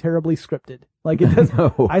incident was terribly scripted. Like it does.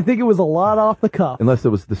 No. I think it was a lot off the cuff. Unless it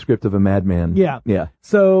was the script of a madman. Yeah. Yeah.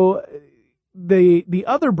 So the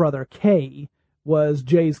other brother, Kay, was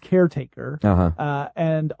Jay's caretaker.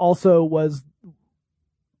 And also was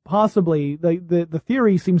possibly the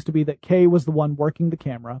theory seems to be that Kay was the one working the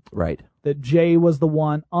camera. Right. That Jay was the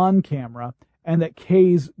one on camera. And that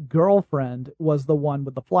Kay's girlfriend was the one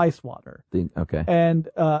with the fly swatter. Okay. And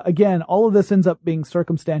again, all of this ends up being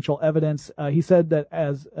circumstantial evidence. He said that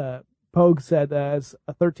as Pogue said, as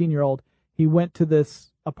a 13-year-old, he went to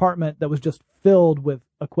this apartment that was just filled with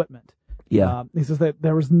equipment. Yeah. He says that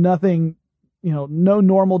there was nothing, no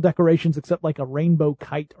normal decorations except like a rainbow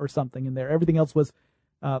kite or something in there. Everything else was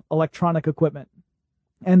electronic equipment.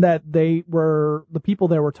 And that the people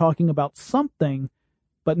there were talking about something,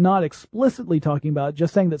 but not explicitly talking about it,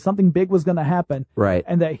 just saying that something big was going to happen. Right.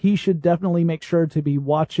 And that he should definitely make sure to be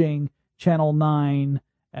watching Channel 9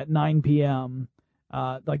 at 9 p.m.,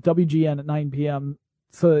 like WGN at 9 p.m.,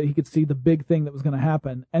 so that he could see the big thing that was going to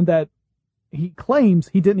happen. And that he claims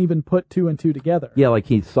he didn't even put two and two together. Yeah, like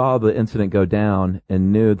he saw the incident go down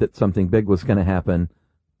and knew that something big was going to happen,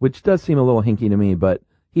 which does seem a little hinky to me, but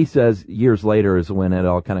he says years later is when it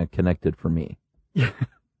all kind of connected for me. Yeah.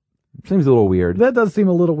 Seems a little weird. That does seem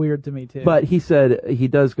a little weird to me, too. But he said he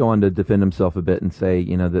does go on to defend himself a bit and say,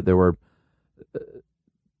 that there were,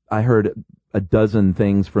 I heard a dozen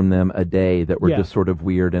things from them a day that were just sort of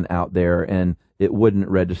weird and out there, and it wouldn't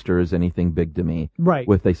register as anything big to me. Right.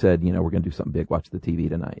 If they said, we're going to do something big, watch the TV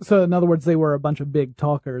tonight. So, in other words, they were a bunch of big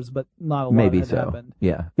talkers, but not a lot Maybe had so. happened.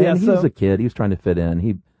 Yeah. And he was a kid. He was trying to fit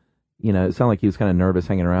in. It sounded like he was kind of nervous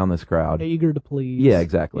hanging around this crowd. Eager to please. Yeah,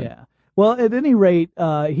 exactly. Yeah. Well, at any rate,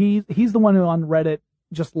 he's the one who on Reddit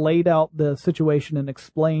just laid out the situation and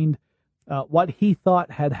explained what he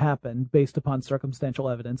thought had happened based upon circumstantial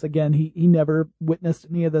evidence. Again, he never witnessed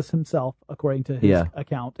any of this himself, according to his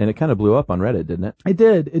account. And it kind of blew up on Reddit, didn't it? It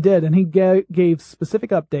did. And he gave specific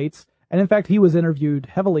updates. And in fact, he was interviewed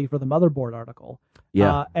heavily for the Motherboard article.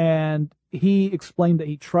 Yeah. And he explained that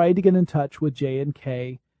he tried to get in touch with J and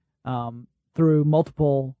K through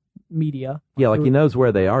multiple media. Yeah, like he knows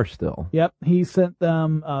where they are still. Yep. He sent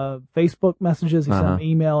them Facebook messages, he sent them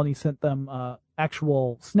email, and he sent them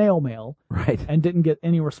actual snail mail. Right. And didn't get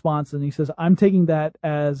any response. And he says, I'm taking that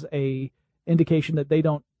as a indication that they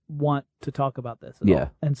don't want to talk about this at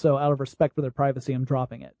all. And so out of respect for their privacy, I'm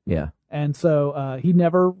dropping it. Yeah. And so he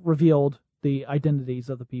never revealed the identities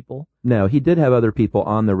of the people. No, he did have other people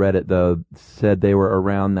on the Reddit, though, said they were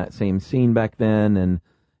around that same scene back then, and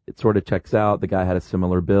it sort of checks out. The guy had a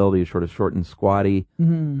similar build. He was sort of short and squatty.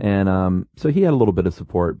 Mm-hmm. And so he had a little bit of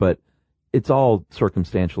support, but it's all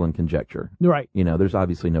circumstantial and conjecture. Right. There's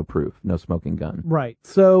obviously no proof, no smoking gun. Right.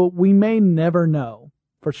 So we may never know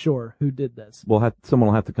for sure who did this. Someone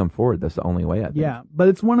will have to come forward. That's the only way, I think. Yeah, but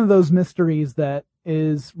it's one of those mysteries that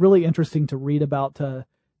is really interesting to read about,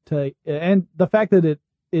 and the fact that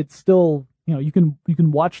it's still, you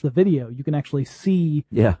can watch the video. You can actually see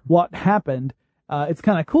what happened. It's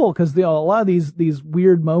kind of cool because a lot of these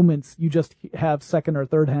weird moments, you just have second or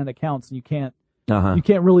third hand accounts, and you can't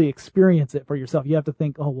really experience it for yourself. You have to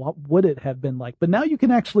think, what would it have been like? But now you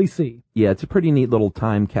can actually see. Yeah, it's a pretty neat little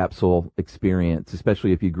time capsule experience,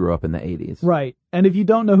 especially if you grew up in the 80s. Right. And if you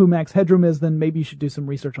don't know who Max Headroom is, then maybe you should do some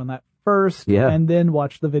research on that first, and then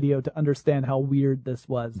watch the video to understand how weird this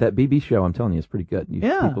was. That BB show, I'm telling you, is pretty good.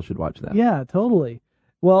 People should watch that. Yeah, totally.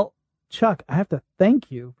 Well, Chuck, I have to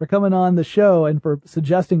thank you for coming on the show and for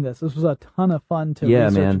suggesting this. This was a ton of fun to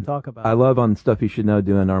research and talk about. I love on Stuff You Should Know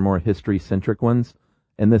doing our more history-centric ones.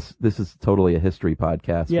 And this is totally a history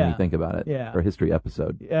podcast when you think about it. Yeah. Or a history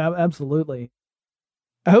episode. Yeah, absolutely.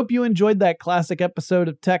 I hope you enjoyed that classic episode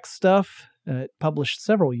of Tech Stuff. Published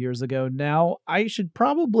several years ago now. I should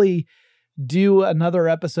probably do another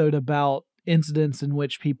episode about incidents in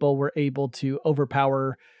which people were able to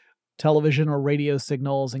overpower television or radio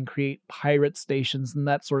signals and create pirate stations and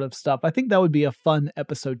that sort of stuff. I think that would be a fun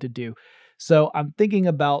episode to do. So I'm thinking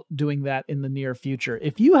about doing that in the near future.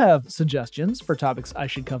 If you have suggestions for topics I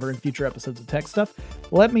should cover in future episodes of Tech Stuff,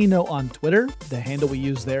 let me know on Twitter. The handle we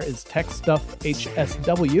use there is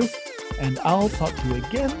TechStuffHSW, and I'll talk to you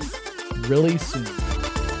again really soon.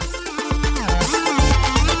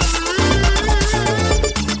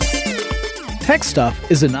 Tech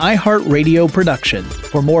Stuff is an iHeartRadio production.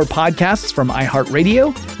 For more podcasts from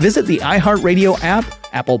iHeartRadio, visit the iHeartRadio app,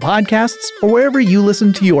 Apple Podcasts, or wherever you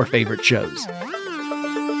listen to your favorite shows.